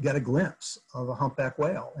might get a glimpse of a humpback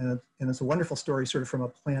whale. And it's a wonderful story sort of from a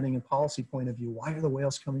planning and policy point of view. Why are the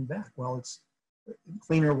whales coming back? Well, it's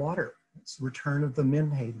cleaner water. It's the return of the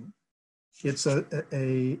menhaden. It's an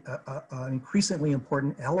increasingly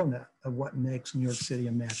important element of what makes New York City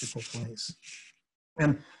a magical place.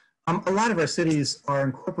 And a lot of our cities are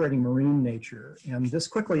incorporating marine nature. And just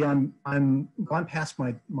quickly, I'm gone past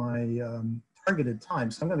my targeted time.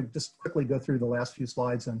 So I'm going to just quickly go through the last few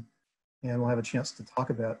slides and we'll have a chance to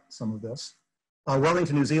talk about some of this.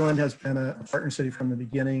 Wellington, New Zealand has been a partner city from the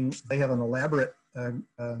beginning. They have an elaborate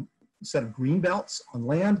set of green belts on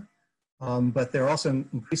land, but they're also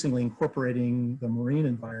increasingly incorporating the marine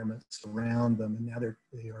environments around them. And now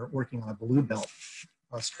they are working on a blue belt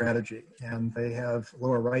strategy. And they have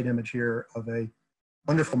lower right image here of a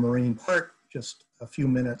wonderful marine park, just a few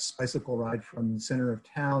minutes bicycle ride from the center of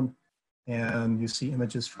town. And you see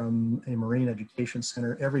images from a marine education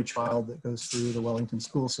center. Every child that goes through the Wellington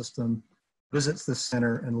school system visits this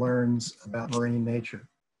center and learns about marine nature.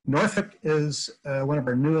 Norfolk is one of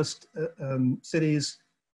our newest cities,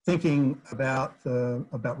 thinking about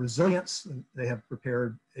resilience. They have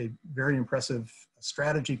prepared a very impressive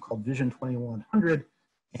strategy called Vision 2100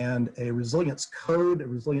 and a resilience code, a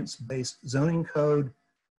resilience-based zoning code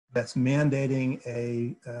that's mandating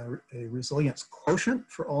a resilience quotient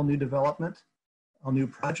for all new development, all new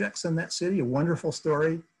projects in that city. A wonderful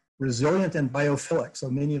story. Resilient and biophilic. So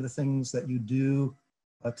many of the things that you do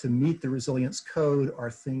to meet the resilience code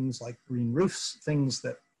are things like green roofs, things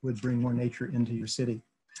that would bring more nature into your city.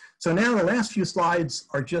 So now the last few slides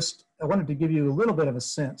are just, I wanted to give you a little bit of a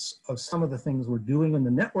sense of some of the things we're doing in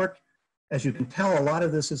the network. As you can tell, a lot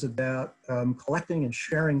of this is about collecting and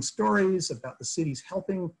sharing stories about the cities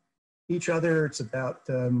helping each other. It's about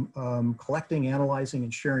collecting, analyzing,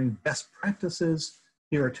 and sharing best practices.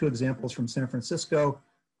 Here are two examples from San Francisco.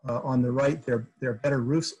 On the right, their Better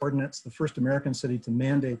Roofs Ordinance, the first American city to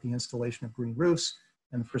mandate the installation of green roofs,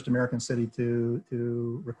 and the first American city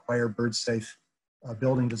to require bird-safe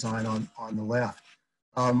building design on the left.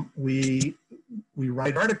 We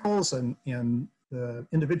write articles, and the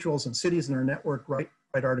individuals and cities in our network write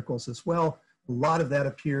articles as well. A lot of that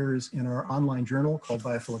appears in our online journal called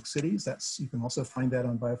BIOPHILIC Cities. You can also find that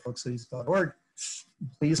on biophilic.org.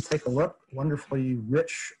 Please take a look. Wonderfully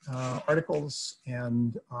rich articles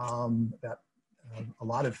and a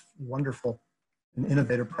lot of wonderful and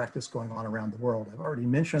innovative practice going on around the world. I've already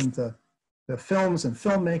mentioned the films and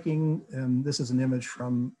filmmaking, and this is an image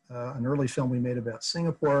from an early film we made about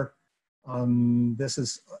Singapore. This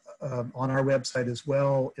is on our website as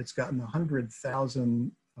well. It's gotten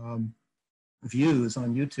 100,000 views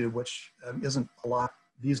on YouTube, which isn't a lot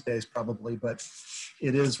these days probably, but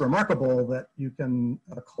it is remarkable that you can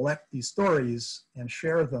collect these stories and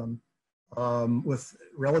share them with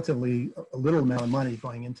relatively a little amount of money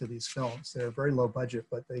going into these films. They're very low budget,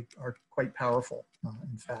 but they are quite powerful,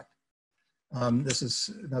 in fact. This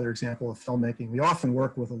is another example of filmmaking. We often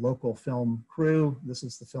work with a local film crew. This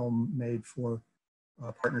is the film made for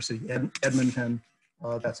partner city, Edmonton.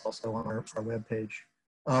 That's also on our webpage.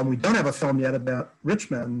 We don't have a film yet about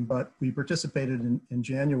Richmond, but we participated in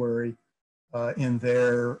January in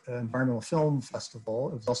their environmental film festival.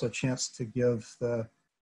 It was also a chance to give the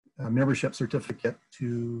membership certificate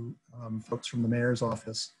to folks from the mayor's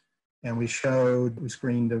office. And we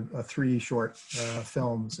screened 3 short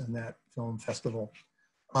films in that film festival.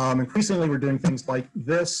 Increasingly, we're doing things like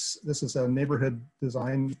this. This is a neighborhood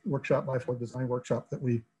design workshop, biophilic design workshop that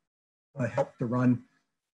we helped to run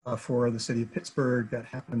for the city of Pittsburgh. That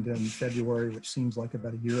happened in February, which seems like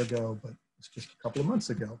about a year ago, but it's just a couple of months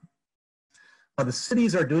ago. The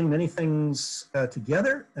cities are doing many things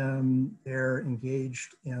together. They're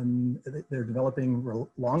engaged they're developing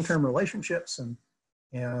long-term relationships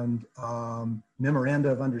and memoranda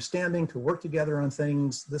of understanding to work together on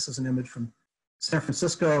things. This is an image from San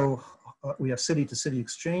Francisco. We have city-to-city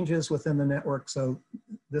exchanges within the network. So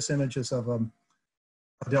this image is of a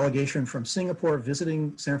delegation from Singapore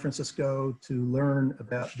visiting San Francisco to learn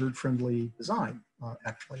about bird-friendly design,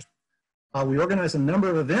 actually. We organize a number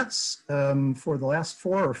of events. For the last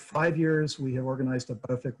 4 or 5 years, we have organized a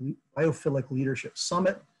biophilic leadership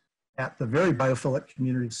summit at the very biophilic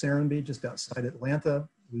community of Serenbe, just outside Atlanta.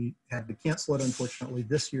 We had to cancel it, unfortunately,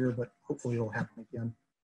 this year, but hopefully it'll happen again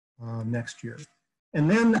next year. And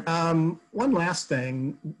then one last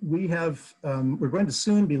thing, we're going to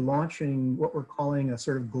soon be launching what we're calling a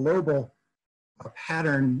sort of global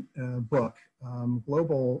pattern book,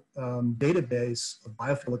 global database of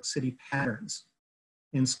biophilic city patterns,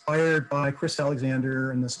 inspired by Chris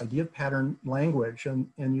Alexander and this idea of pattern language. And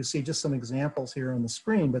you see just some examples here on the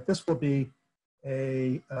screen, but this will be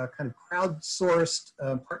a kind of crowdsourced,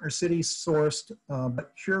 partner city sourced,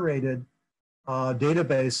 but curated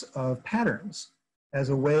database of patterns as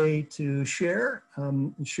a way to share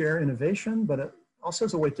innovation, but also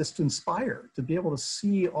as a way just to inspire, to be able to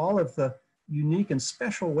see all of the unique and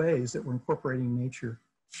special ways that we're incorporating nature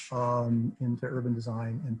into urban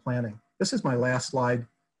design and planning. This is my last slide,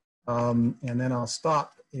 and then I'll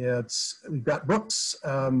stop. We've got books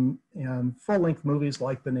and full-length movies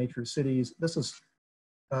like The Nature of Cities. This is,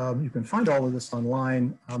 you can find all of this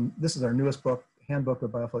online. This is our newest book, Handbook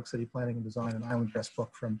of Biophilic City Planning and Design, an Island Press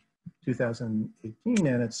book from 2018,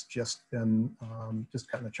 and it's just been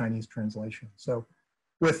just gotten a Chinese translation. So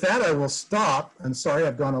with that, I will stop. I'm sorry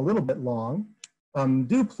I've gone a little bit long.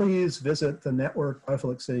 Do please visit the network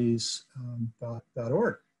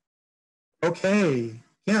biophilic.org. Okay,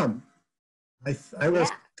 Kim, I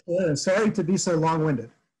was sorry to be so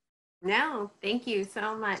long-winded. No, thank you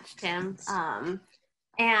so much, Tim.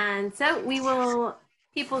 And so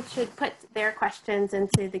people should put their questions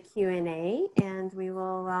into the Q&A, and we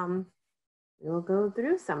will go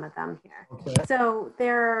through some of them here. Okay. So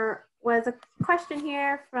there was a question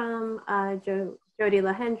here from Jody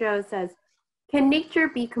Lahendro. Says, can nature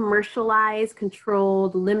be commercialized,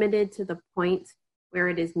 controlled, limited to the point where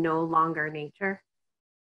it is no longer nature?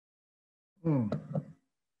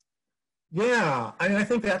 Yeah, I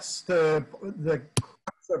think that's the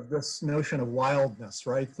crux of this notion of wildness,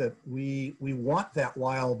 right? That we want that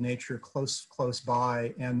wild nature close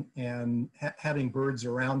by, and having birds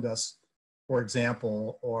around us, for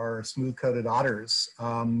example, or smooth-coated otters,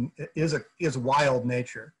 is wild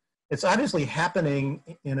nature. It's obviously happening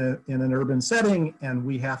in an urban setting, and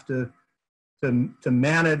we have to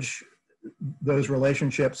manage those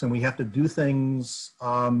relationships, and we have to do things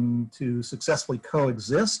to successfully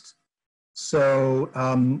coexist. So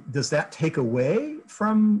does that take away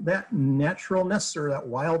from that naturalness or that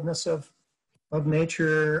wildness of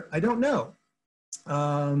nature? I don't know.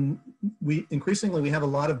 Increasingly we have a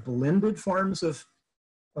lot of blended forms of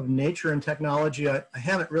nature and technology. I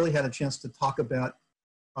haven't really had a chance to talk about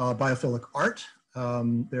biophilic art.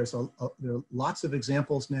 There are lots of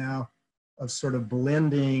examples now of sort of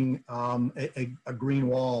blending a green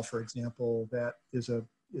wall, for example, that has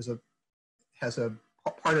a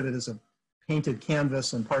part of it is a painted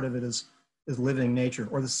canvas and part of it is living nature.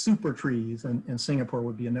 Or the super trees in Singapore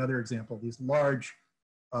would be another example. These large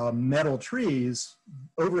metal trees,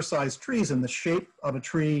 oversized trees in the shape of a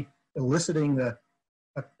tree, eliciting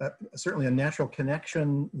certainly a natural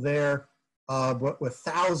connection there, but with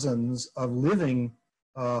thousands of living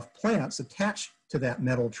plants attached to that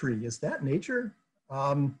metal tree. Is that nature?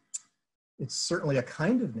 It's certainly a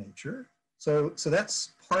kind of nature. So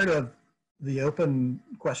that's part of the open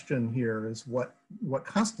question here, is what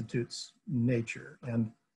constitutes nature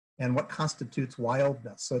and what constitutes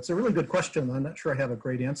wildness. So it's a really good question. I'm not sure I have a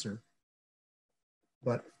great answer,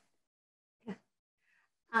 but.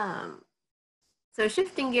 So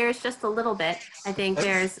shifting gears just a little bit, I think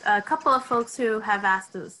there's a couple of folks who have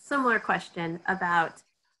asked a similar question about,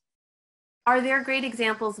 are there great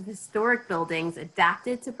examples of historic buildings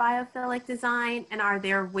adapted to biophilic design? And are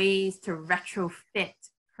there ways to retrofit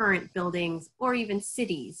current buildings or even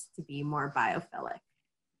cities to be more biophilic?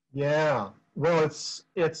 Yeah, well, it's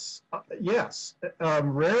yes.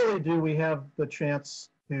 Rarely do we have the chance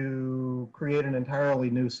to create an entirely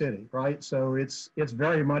new city, right? So it's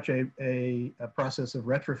very much a process of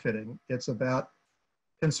retrofitting. It's about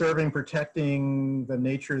conserving, protecting the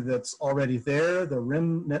nature that's already there, the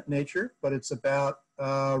remnant nature, but it's about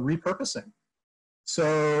repurposing.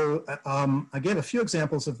 So I gave a few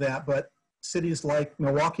examples of that, but cities like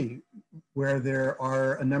Milwaukee, where there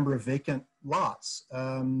are a number of vacant lots,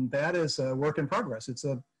 that is a work in progress.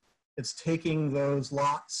 It's taking those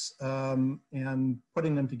lots and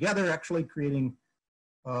putting them together, actually creating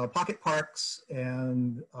pocket parks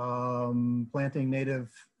and planting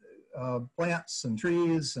native plants and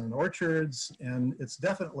trees and orchards, and it's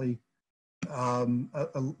definitely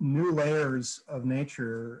new layers of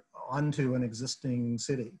nature onto an existing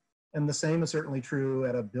city. And the same is certainly true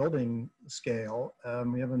at a building scale.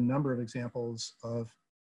 We have a number of examples of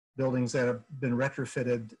buildings that have been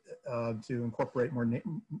retrofitted to incorporate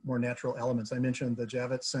more natural elements. I mentioned the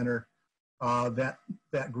Javits Center.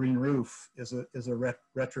 That green roof is a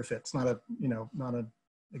retrofit. It's not an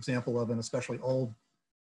example of an especially old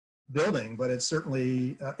building, but it's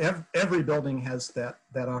certainly every building has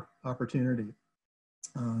that opportunity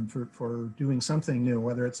for doing something new,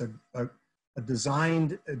 whether it's a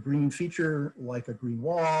designed green feature like a green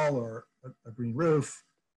wall or a green roof,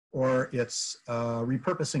 or it's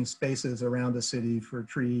repurposing spaces around the city for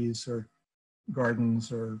trees or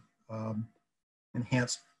gardens or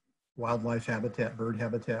enhanced wildlife habitat, bird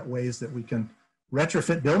habitat, ways that we can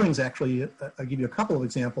retrofit buildings. Actually, I'll give you a couple of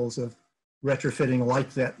examples of retrofitting,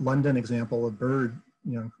 like that London example of bird,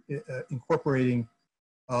 incorporating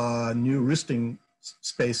new roosting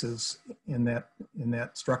spaces in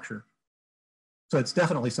that structure. So it's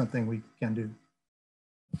definitely something we can do.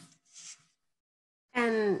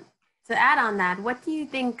 And to add on that, what do you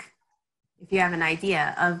think, if you have an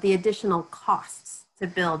idea, of the additional costs to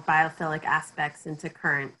build biophilic aspects into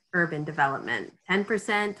current urban development?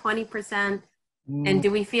 10%, 20%? And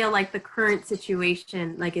do we feel like the current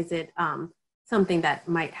situation, like, is it something that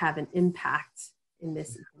might have an impact in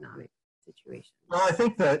this economic situation? Well, I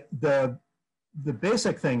think that the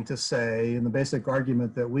basic thing to say, and the basic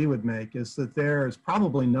argument that we would make, is that there is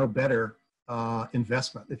probably no better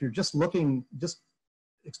investment. If you're just looking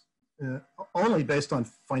only based on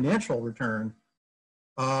financial return,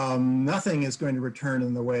 nothing is going to return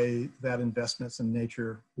in the way that investments in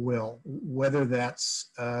nature will, whether that's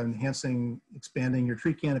expanding your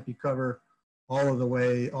tree canopy cover, all of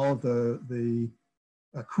the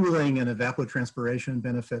cooling and evapotranspiration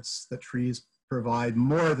benefits that trees provide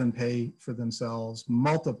more than pay for themselves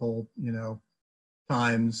multiple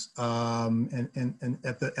times, and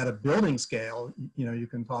at a building scale, you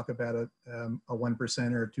can talk about a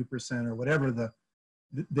 1% or 2% or whatever.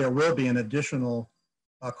 There will be an additional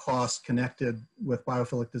cost connected with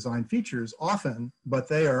biophilic design features often, but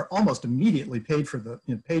they are almost immediately paid for. I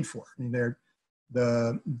mean,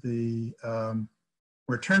 the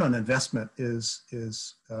return on investment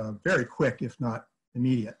is very quick, if not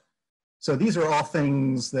immediate. So these are all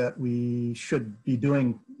things that we should be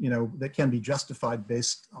doing, that can be justified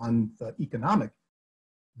based on the economic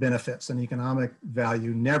benefits and economic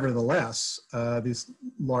value. Nevertheless, this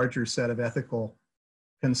larger set of ethical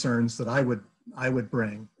concerns that I would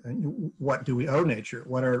bring. What do we owe nature?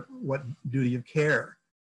 What duty of care?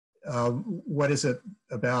 What is it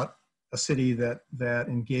about a city that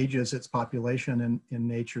engages its population in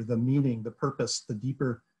nature? The meaning, the purpose, the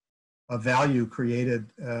deeper value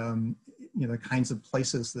created. The kinds of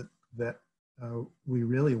places that we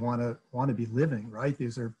really want to be living. Right?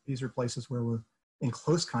 These are places where we're in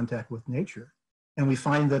close contact with nature, and we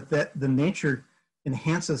find that the nature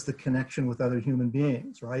enhances the connection with other human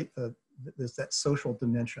beings. Right? There's that social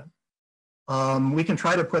dimension. We can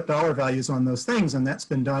try to put dollar values on those things, and that's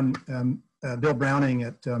been done. Bill Browning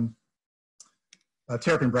at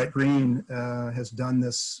Terrapin Bright Green has done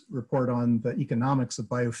this report on the economics of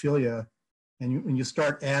biophilia, and when you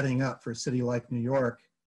start adding up for a city like New York,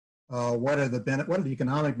 what are the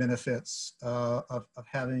economic benefits of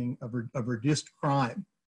having of reduced crime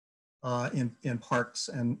in parks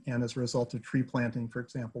and as a result of tree planting, for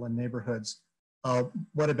example, in neighborhoods?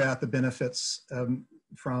 What about the benefits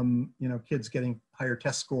from kids getting higher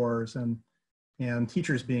test scores and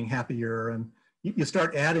teachers being happier? And you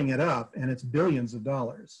start adding it up, and it's billions of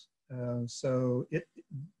dollars. So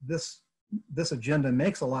this this agenda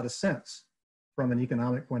makes a lot of sense from an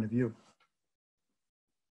economic point of view.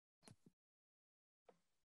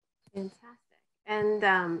 Fantastic. And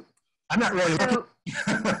I'm not really looking.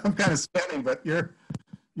 I'm kind of scanning, but you're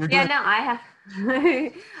doing. Yeah, no, I have.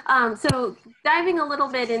 So diving a little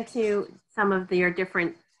bit into some of your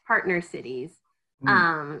different partner cities,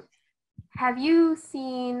 have you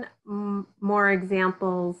seen more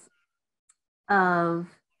examples of,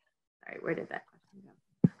 sorry, where did that question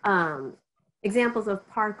go? Examples of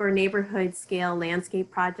park or neighborhood scale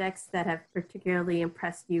landscape projects that have particularly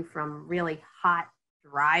impressed you from really hot,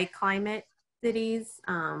 dry climate cities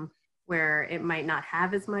where it might not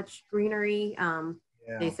have as much greenery?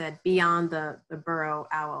 They said beyond the burrow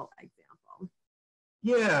owl example.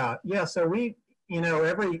 Yeah. So we, I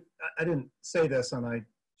didn't say this and I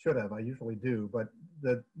should have, I usually do, but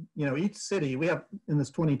each city, we have in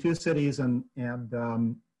this 22 cities and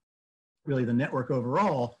really the network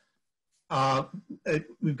overall,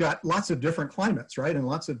 we've got lots of different climates, right? And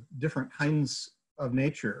lots of different kinds of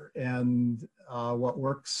nature. And what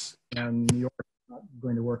works in New York is not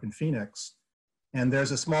going to work in Phoenix. And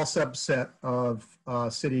there's a small subset of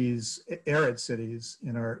cities, arid cities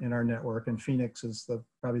in our network, and Phoenix is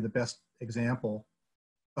probably the best example.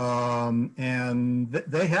 And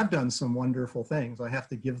they have done some wonderful things. I have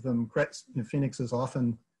to give them credit. Phoenix is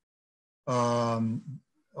often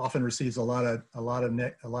receives a lot of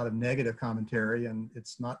negative commentary, and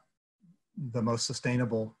it's not the most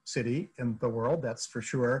sustainable city in the world, that's for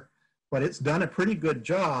sure. But it's done a pretty good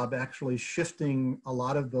job actually shifting a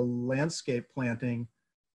lot of the landscape planting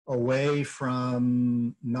away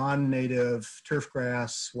from non-native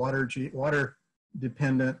turfgrass,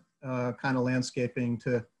 water-dependent kind of landscaping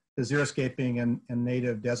to xeriscaping and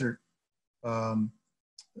native desert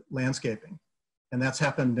landscaping. And that's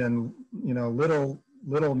happened in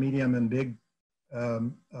little, medium, and big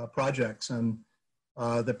projects. And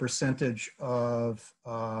the percentage of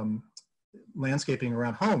landscaping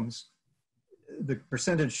around homes, the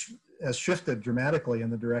percentage has shifted dramatically in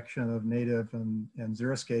the direction of native and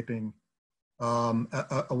xeriscaping.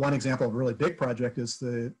 One example of a really big project is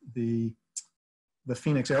the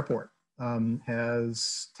Phoenix airport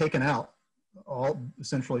has taken out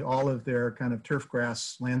essentially all of their kind of turf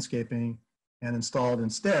grass landscaping and installed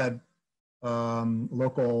instead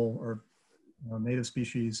local or native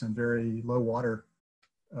species and very low water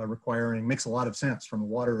requiring. Makes a lot of sense from a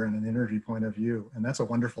water and an energy point of view. And that's a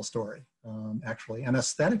wonderful story, actually. And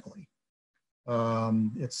aesthetically,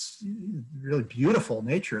 it's really beautiful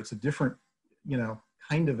nature. It's a different,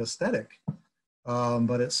 kind of aesthetic,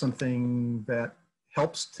 but it's something that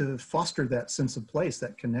helps to foster that sense of place,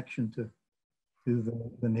 that connection to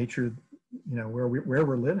the nature, where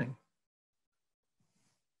we're living.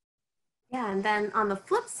 Yeah, and then on the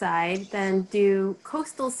flip side, then do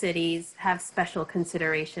coastal cities have special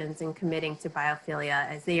considerations in committing to biophilia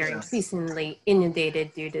as they are increasingly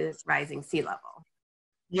inundated due to rising sea level?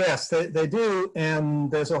 Yes, they do. And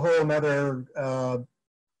there's a whole other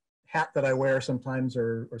hat that I wear sometimes,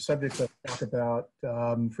 or subjects that I talk about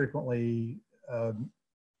frequently,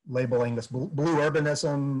 labeling this blue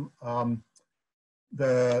urbanism.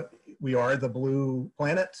 We are the blue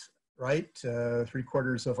planet, right?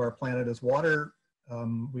 3/4 of our planet is water.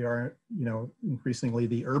 We are, increasingly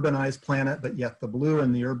the urbanized planet, but yet the blue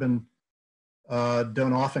and the urban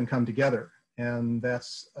don't often come together. And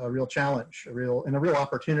that's a real challenge, a real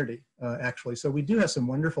opportunity, actually. So we do have some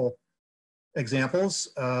wonderful examples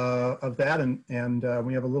of that. And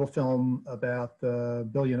we have a little film about the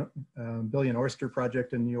Billion Oyster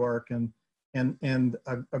Project in New York, and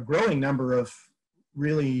a growing number of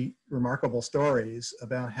really remarkable stories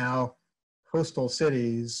about how coastal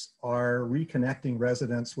cities are reconnecting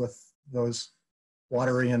residents with those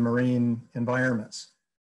watery and marine environments.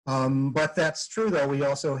 But that's true, though. We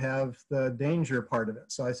also have the danger part of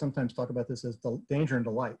it. So I sometimes talk about this as the danger and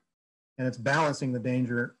delight. And it's balancing the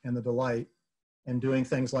danger and the delight and doing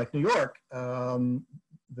things like New York,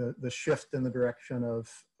 the shift in the direction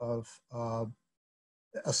of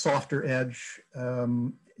a softer edge,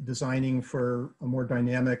 designing for a more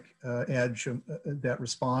dynamic edge that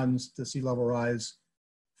responds to sea level rise,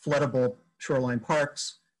 floodable shoreline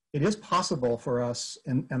parks. It is possible for us,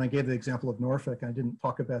 and I gave the example of Norfolk. I didn't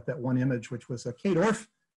talk about that one image, which was a Kate Orff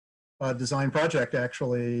design project,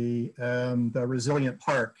 actually, the Resilient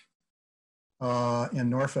Park in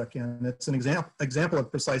Norfolk. And it's an example of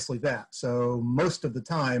precisely that. So most of the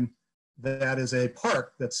time, that is a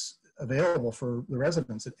park that's available for the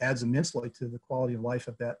residents. It adds immensely to the quality of life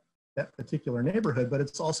of that particular neighborhood, but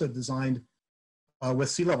it's also designed with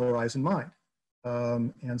sea level rise in mind.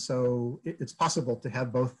 And so it's possible to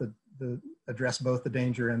have both address both the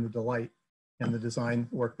danger and the delight the design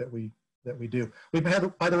work that we do. We've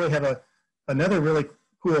had, by the way, have another really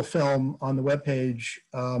cool film on the webpage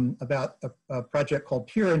about a project called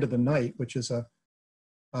Peer Into the Night, which is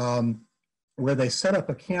where they set up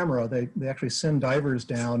a camera. They actually send divers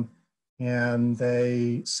down and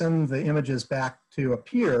they send the images back to a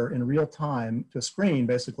pier in real time, to a screen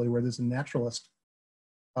basically, where there's a naturalist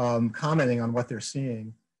commenting on what they're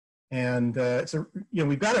seeing. And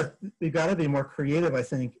we've got to be more creative, I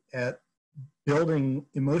think, at building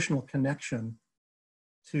emotional connection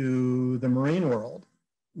to the marine world,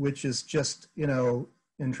 which is just,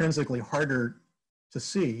 intrinsically harder to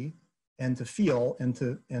see and to feel and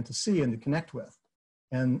to see and to connect with.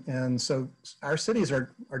 And so our cities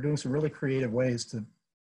are doing some really creative ways to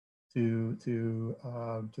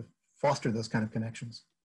foster those kind of connections.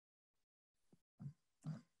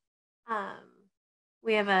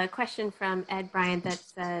 We have a question from Ed Bryant that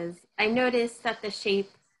says, I noticed that the shape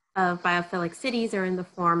of biophilic cities are in the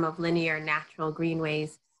form of linear natural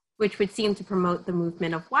greenways, which would seem to promote the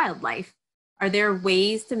movement of wildlife. Are there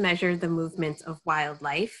ways to measure the movement of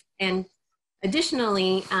wildlife? And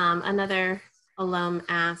additionally, another alum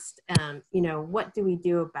asked, what do we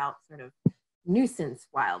do about sort of nuisance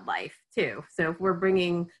wildlife too? So if we're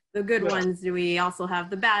bringing the good ones, do we also have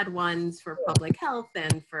the bad ones for public health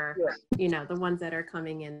and for, the ones that are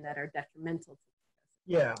coming in that are detrimental?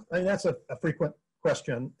 Yeah, I mean, that's a frequent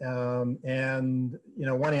question. And,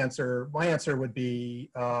 my answer would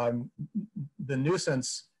be the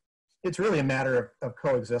nuisance, it's really a matter of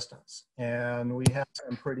coexistence. And we have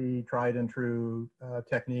some pretty tried and true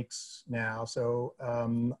techniques now. So,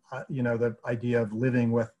 the idea of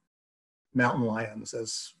living with mountain lions,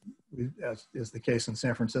 as is the case in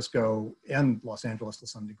San Francisco and Los Angeles to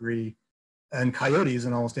some degree, and coyotes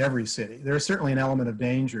in almost every city. There's certainly an element of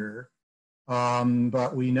danger,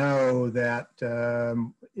 but we know that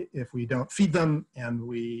if we don't feed them and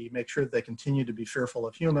we make sure that they continue to be fearful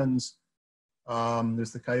of humans,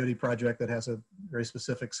 there's the Coyote Project that has a very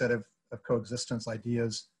specific set of coexistence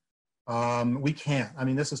ideas. We can't. I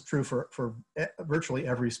mean, this is true for virtually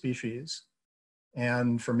every species.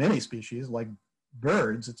 And for many species, like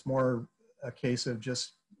birds, it's more a case of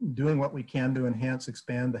just doing what we can to enhance,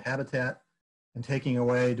 expand the habitat, and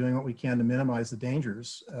doing what we can to minimize the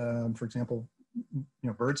dangers. For example,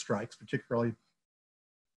 bird strikes, particularly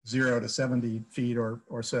 0 to 70 feet or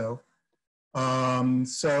so.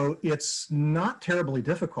 So it's not terribly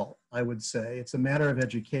difficult, I would say. It's a matter of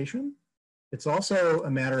education. It's also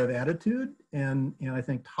a matter of attitude. And I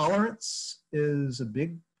think tolerance is a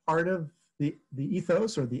big part of the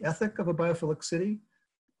ethos or the ethic of a biophilic city.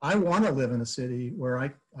 I want to live in a city where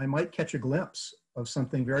I might catch a glimpse of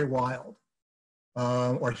something very wild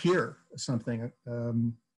or hear something.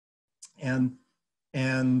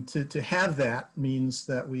 And to have that means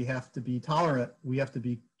that we have to be tolerant. We have to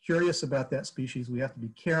be curious about that species. We have to be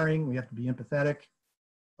caring. We have to be empathetic.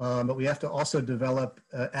 But we have to also develop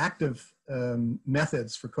active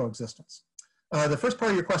methods for coexistence. The first part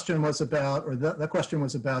of your question was about, or the question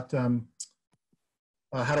was about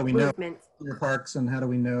how do we know your parks and how do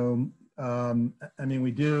we know, I mean,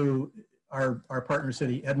 we do, our partner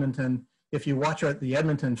city, Edmonton, if you watch the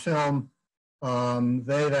Edmonton film,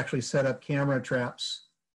 they've actually set up camera traps,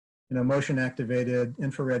 motion activated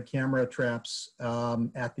infrared camera traps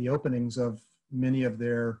at the openings of many of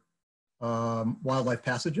their wildlife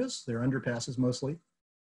passages, their underpasses mostly.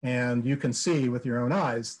 And you can see with your own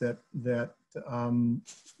eyes that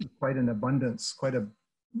quite an abundance, quite a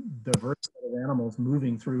diverse set of animals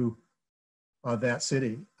moving through that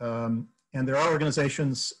city. And there are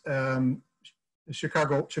organizations,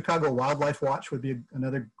 Chicago Wildlife Watch would be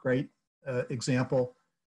another great example.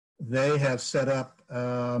 They have set up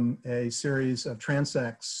a series of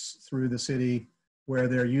transects through the city where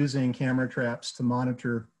they're using camera traps to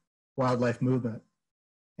monitor wildlife movement.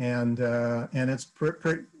 And it's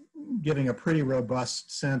giving a pretty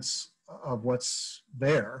robust sense of what's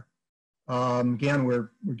there. Again,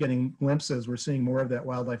 we're getting glimpses. We're seeing more of that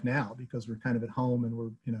wildlife now because we're kind of at home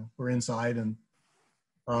and we're inside, and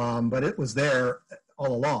but it was there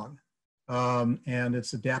all along, and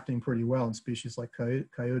it's adapting pretty well. And species like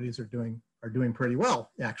coyotes are doing pretty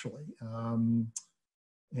well actually, and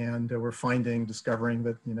we're discovering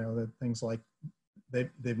that that things like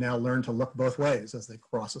they've now learned to look both ways as they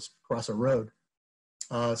cross a road.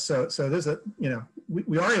 So there's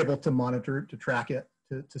we are able to monitor, to track it,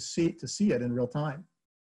 to see it in real time.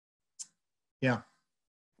 Yeah.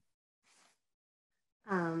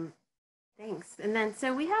 Thanks. And then,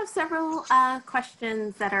 so we have several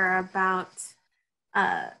questions that are about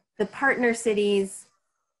the partner cities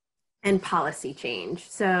and policy change.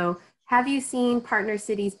 So have you seen partner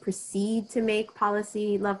cities proceed to make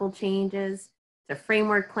policy level changes to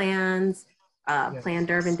framework plans,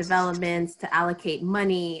 planned urban developments, to allocate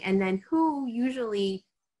money? And then who usually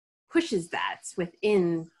pushes that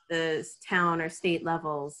within the town or state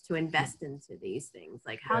levels to invest into these things?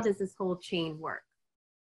 Like, how does this whole chain work?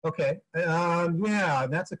 Okay, yeah,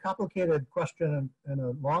 that's a complicated question and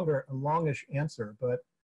a longish answer, but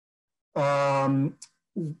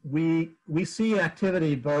we see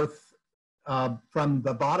activity both from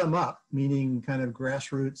the bottom up, meaning kind of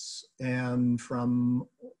grassroots, and from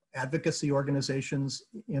advocacy organizations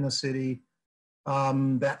in a city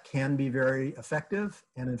that can be very effective.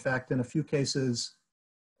 And in fact, in a few cases,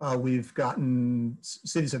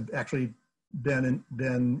 cities have actually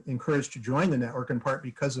been encouraged to join the network, in part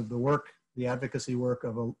because of the advocacy work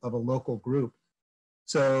of a local group.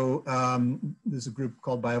 So there's a group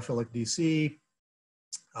called BIOPHILIC DC.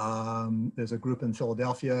 There's a group in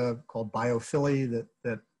Philadelphia called BIOPHILY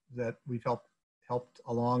that we've helped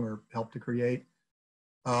along or helped to create.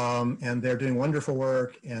 And they're doing wonderful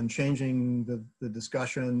work and changing the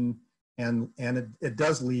discussion, and it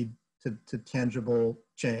does lead to tangible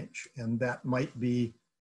change. And that might be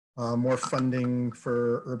more funding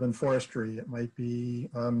for urban forestry. It might be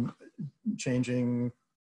changing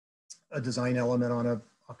a design element on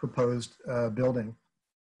a proposed building.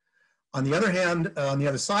 On the other hand, on the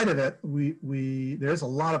other side of it, there's a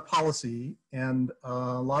lot of policy and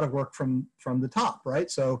a lot of work from the top,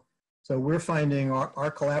 right? So we're finding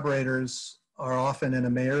our collaborators are often in a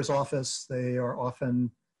mayor's office. They are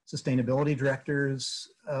often sustainability directors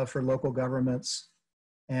for local governments.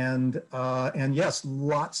 And yes,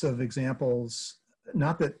 lots of examples,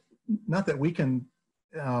 not that we can,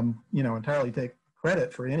 entirely take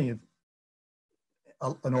credit for any of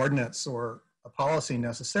an ordinance or a policy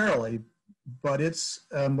necessarily, but it's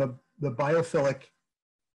the biophilic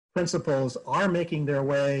principles are making their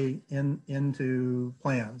way into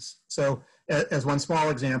plans. So as one small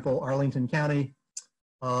example, Arlington County,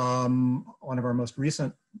 one of our most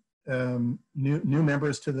recent new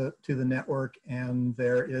members to the network, and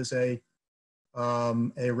there is a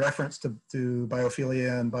reference to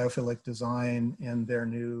biophilia and biophilic design in their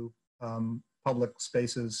new public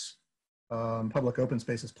open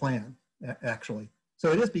spaces plan, actually.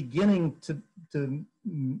 So it is beginning to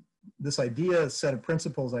this set of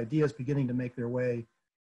principles, ideas beginning to make their way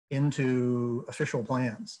into official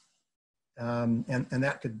plans. And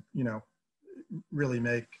that could, really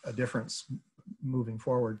make a difference moving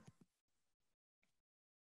forward.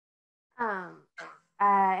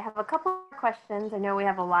 I have a couple of questions. I know we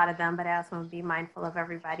have a lot of them, but I also want to be mindful of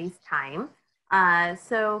everybody's time.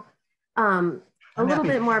 So a little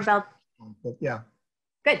bit more about... Yeah.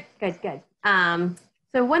 Good.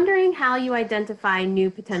 So wondering how you identify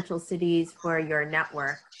new potential cities for your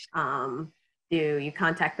network. Do you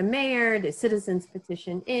contact the mayor? Do citizens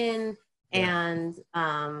petition in? And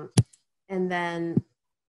then,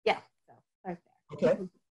 yeah. So start there. Okay.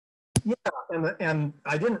 Yeah, and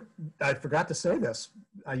I forgot to say this.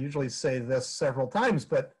 I usually say this several times,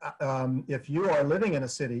 but if you are living in a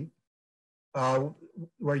city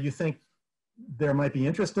where you think there might be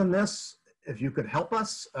interest in this, if you could help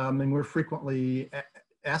us, and we're frequently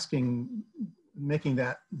making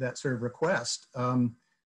that sort of request.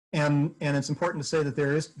 And it's important to say that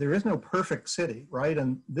there is no perfect city, right?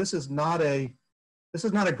 And this is not a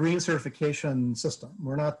green certification system.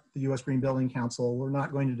 We're not the U.S. Green Building Council. We're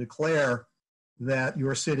not going to declare that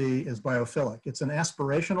your city is biophilic. It's an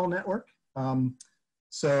aspirational network.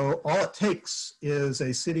 So all it takes is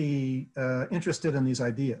a city interested in these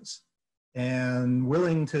ideas and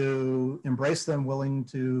willing to embrace them, willing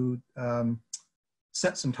to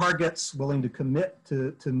set some targets, willing to commit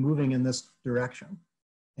to moving in this direction.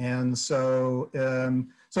 And so,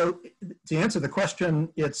 so to answer the question,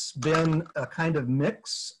 it's been a kind of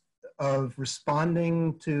mix of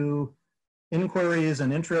responding to inquiries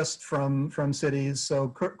and interest from cities. So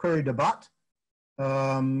query debat,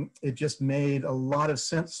 it just made a lot of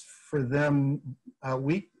sense for them.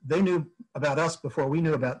 They knew about us before we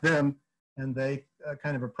knew about them, and they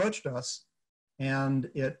kind of approached us, and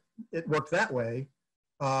it worked that way.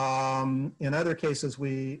 In other cases,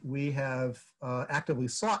 we have actively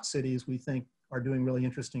sought cities we think are doing really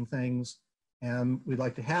interesting things and we'd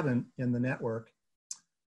like to have in the network.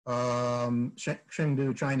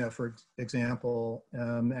 Chengdu, China, for example,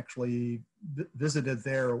 actually visited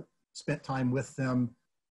there, spent time with them.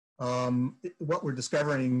 What we're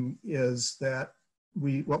discovering is that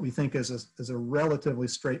what we think is a relatively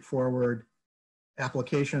straightforward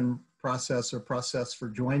application process for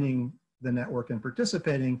joining the network and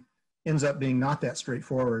participating ends up being not that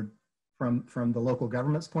straightforward from the local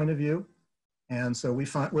government's point of view. And so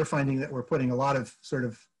we're finding that we're putting a lot of sort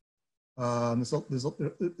of, there are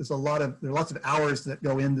lots of hours that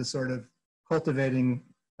go into sort of cultivating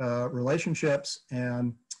relationships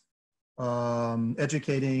and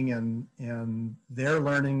educating, and they're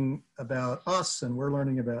learning about us and we're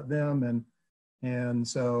learning about them. And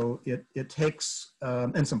so it takes,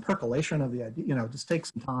 and some percolation of the idea, you know, just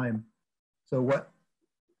takes some time. So what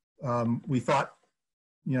we thought,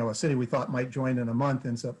 you know, a city we thought might join in a month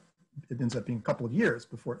ends up being a couple of years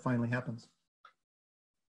before it finally happens.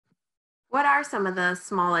 What are some of the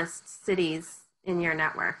smallest cities in your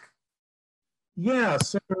network? Yeah,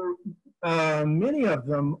 so many of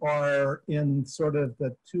them are in sort of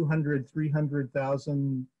the 200,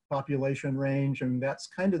 300,000 population range, and that's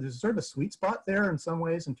kind of, there's sort of a sweet spot there in some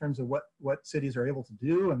ways in terms of what cities are able to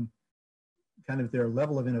do and kind of their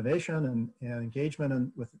level of innovation and engagement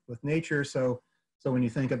and with nature. So when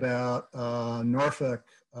you think about Norfolk,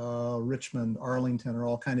 Richmond, Arlington are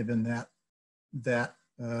all kind of in that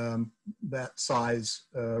size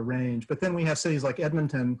range. But then we have cities like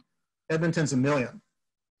Edmonton. Edmonton's 1 million.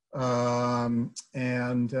 But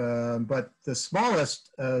the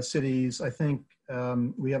smallest cities, I think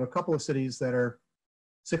we have a couple of cities that are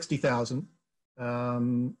 60,000.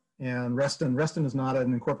 And Reston is not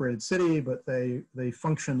an incorporated city, but they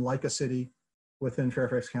function like a city within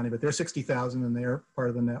Fairfax County, but they're 60,000 and they're part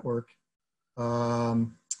of the network. So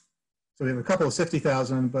we have a couple of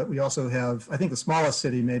 60,000, but we also have, I think the smallest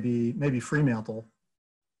city maybe Fremantle,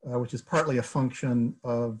 which is partly a function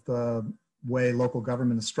of the way local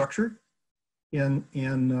government is structured in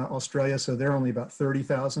Australia. So they're only about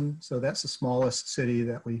 30,000. So that's the smallest city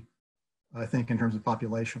that I think in terms of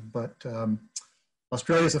population. But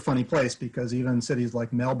Australia is a funny place because even cities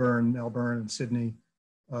like Melbourne and Sydney,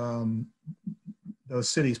 those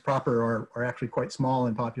cities proper are actually quite small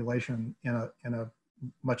in population in a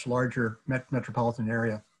much larger metropolitan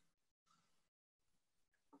area.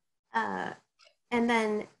 And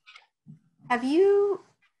then have you,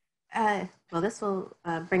 well, this will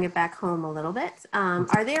bring it back home a little bit.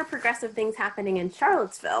 Are there progressive things happening in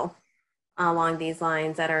Charlottesville along these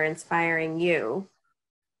lines that are inspiring you?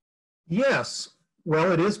 Yes.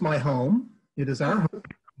 Well, it is my home. It is our home,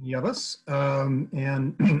 many of us.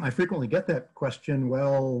 And I frequently get that question,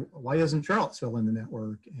 well, why isn't Charlottesville in the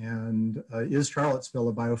network? And is Charlottesville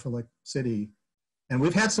a biophilic city? And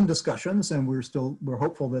we've had some discussions, and we're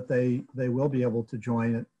hopeful that they will be able to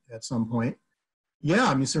join it at some point. Yeah,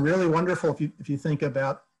 I mean, it's really wonderful if you think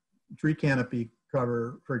about tree canopy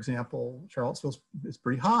cover, for example. Charlottesville is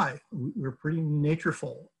pretty high. We're pretty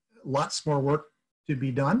natureful. Lots more work to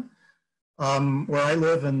be done. Where I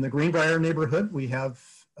live in the Greenbrier neighborhood, we have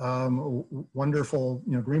a wonderful,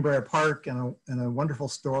 Greenbrier Park and a wonderful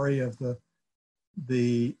story of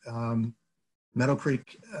the Meadow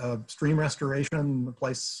Creek stream restoration, the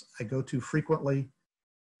place I go to frequently.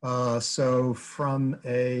 So from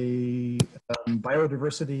a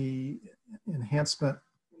biodiversity enhancement,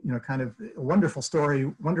 kind of a wonderful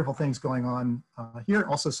story, wonderful things going on here.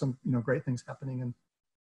 Also some, great things happening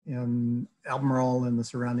in Albemarle and the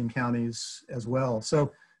surrounding counties as well.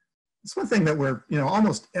 So it's one thing that we're,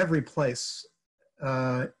 almost every place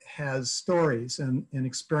has stories and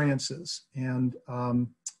experiences and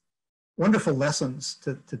wonderful lessons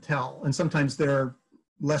to tell. And sometimes there are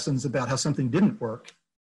lessons about how something didn't work.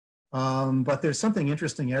 But there's something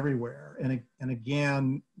interesting everywhere. And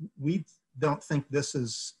again, we don't think this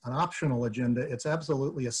is an optional agenda. It's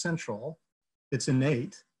absolutely essential. It's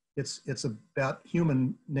innate. It's about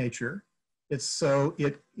human nature. It's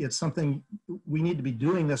something we need to be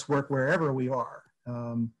doing this work wherever we are.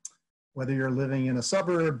 Whether you're living in a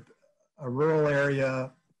suburb, a rural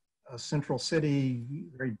area, a central city,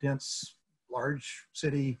 very dense, large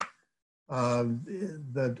city,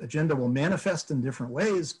 the agenda will manifest in different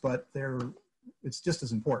ways, but it's just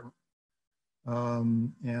as important.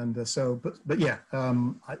 But yeah,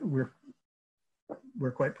 we're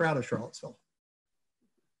quite proud of Charlottesville.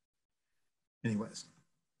 Anyways.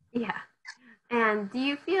 Yeah. And do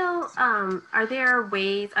you feel, are there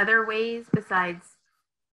other ways besides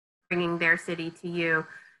bringing their city to you?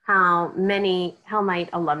 How might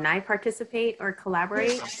alumni participate or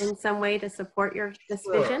collaborate in some way to support this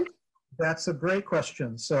vision? That's a great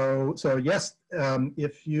question. So yes,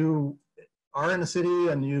 if you are in a city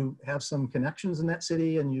and you have some connections in that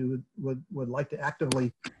city and you would like to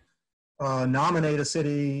actively nominate a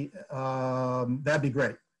city, that'd be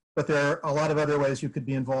great. But there are a lot of other ways you could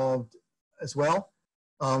be involved as well.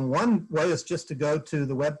 One way is just to go to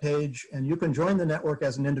the webpage, and you can join the network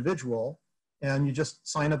as an individual, and you just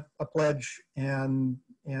sign up a pledge, and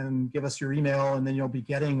and give us your email, and then you'll be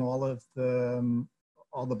getting all the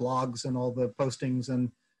blogs and all the postings,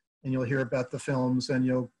 and you'll hear about the films, and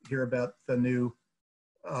you'll hear about the new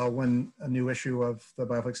when a new issue of the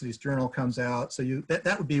BIOPHILIC Cities Journal comes out. So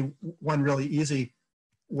that would be one really easy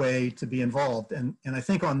way to be involved. And I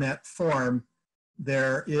think on that form,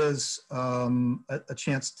 there is a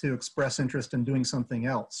chance to express interest in doing something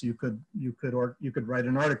else. You could write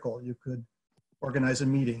an article. You could organize a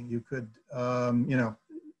meeting. You could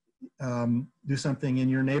do something in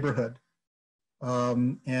your neighborhood.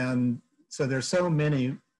 And so there's so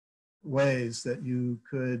many ways that you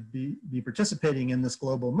could be participating in this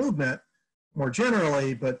global movement more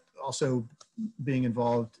generally, but also being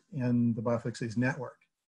involved in the BIOPHILIC Cities network.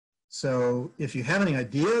 So if you have any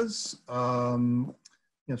ideas,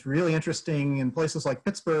 it's really interesting in places like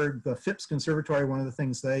Pittsburgh, the Phipps Conservatory, one of the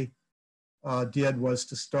things they did was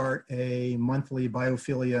to start a monthly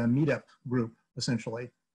biophilia meetup group, essentially.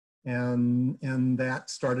 And that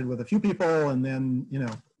started with a few people and then,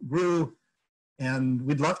 grew. And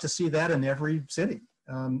we'd love to see that in every city.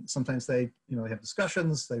 Sometimes they have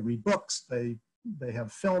discussions, they read books, they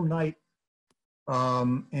have film night.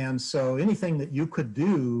 And so anything that you could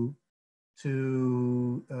do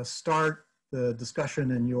to start the discussion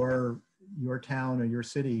in your town or your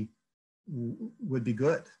city would be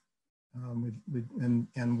good.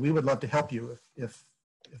 And we would love to help you if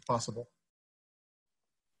possible.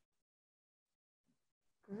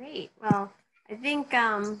 Great. Well, I think,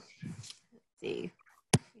 let's see,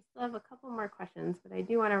 we still have a couple more questions, but I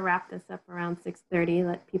do want to wrap this up around 6:30,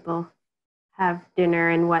 let people have dinner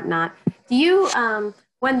and whatnot. Do you,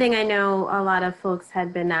 one thing I know a lot of folks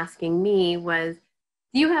had been asking me was,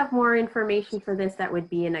 do you have more information for this that would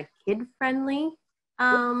be in a kid-friendly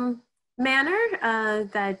manner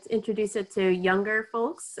that introduce it to younger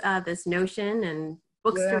folks, this notion and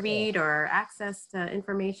books to read or access to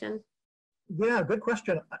information? Yeah, good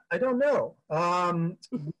question. I don't know.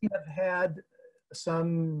 We have had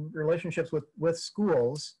some relationships with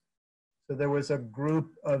schools. So there was a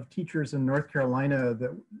group of teachers in North Carolina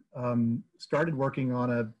that started working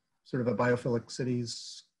on a sort of a BIOPHILIC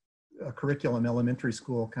Cities curriculum, elementary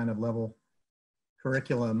school kind of level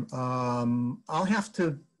curriculum. I'll have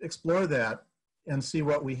to explore that and see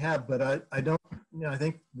what we have, but I don't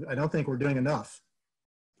think we're doing enough.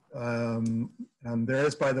 There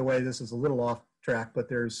is, by the way, this is a little off track, but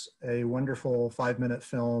there's a wonderful 5-minute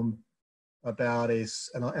film about an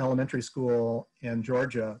elementary school in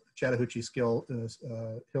Georgia, Chattahoochee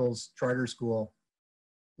Hills Charter School,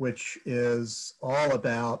 which is all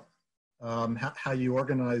about how you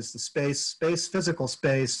organize the physical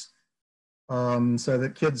space, so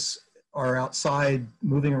that kids are outside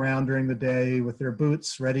moving around during the day with their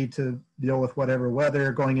boots, ready to deal with whatever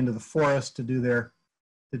weather, going into the forest to do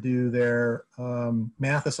their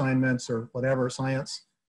math assignments or whatever, science.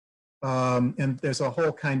 And there's a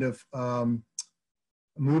whole kind of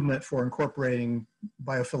movement for incorporating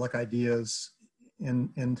biophilic ideas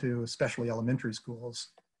into especially elementary schools.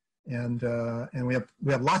 And we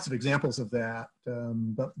have lots of examples of that.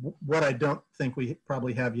 But what I don't think we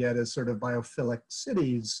probably have yet is sort of biophilic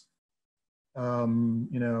cities, a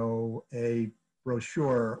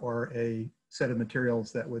brochure or a set of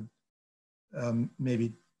materials that would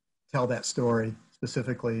maybe tell that story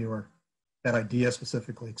specifically, or that idea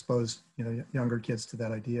specifically, expose younger kids to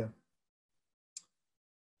that idea.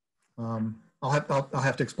 I'll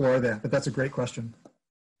have to explore that, but that's a great question.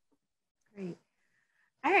 Great.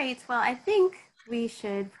 All right. Well, I think we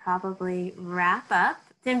should probably wrap up.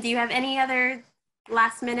 Tim, do you have any other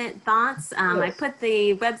last-minute thoughts? Yes. I put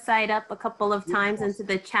the website up a couple of times into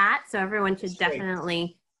the chat, so everyone should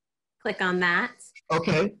definitely click on that.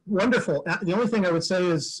 Okay, wonderful. The only thing I would say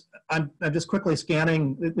is I'm just quickly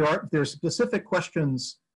scanning. There's specific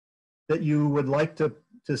questions that you would like to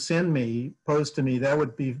pose to me.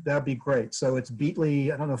 That'd be great. So it's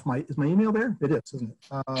BEATLEY. I don't know if is my email there? It is, isn't it?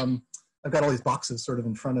 I've got all these boxes sort of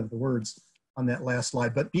in front of the words on that last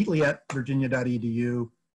slide. But BEATLEY@virginia.edu.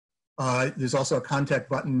 There's also a contact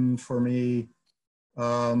button for me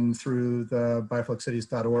through the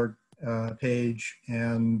biophiliccities.org page,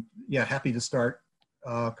 and yeah, happy to start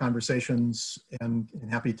conversations and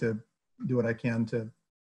happy to do what I can to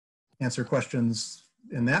answer questions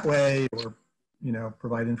in that way, or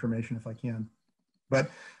provide information if I can. But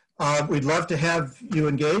we'd love to have you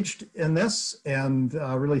engaged in this, and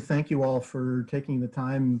really thank you all for taking the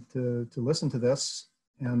time to listen to this.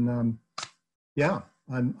 And yeah,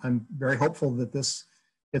 I'm very hopeful that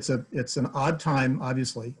it's an odd time,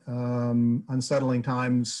 obviously, unsettling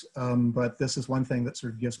times, but this is one thing that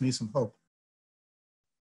sort of gives me some hope.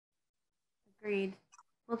 Agreed.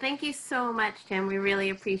 Well, thank you so much, Tim. We really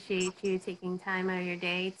appreciate you taking time out of your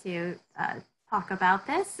day to talk about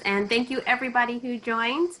this. And thank you, everybody who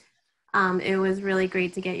joined. It was really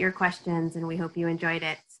great to get your questions, and we hope you enjoyed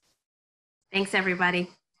it. Thanks, everybody.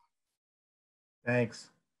 Thanks.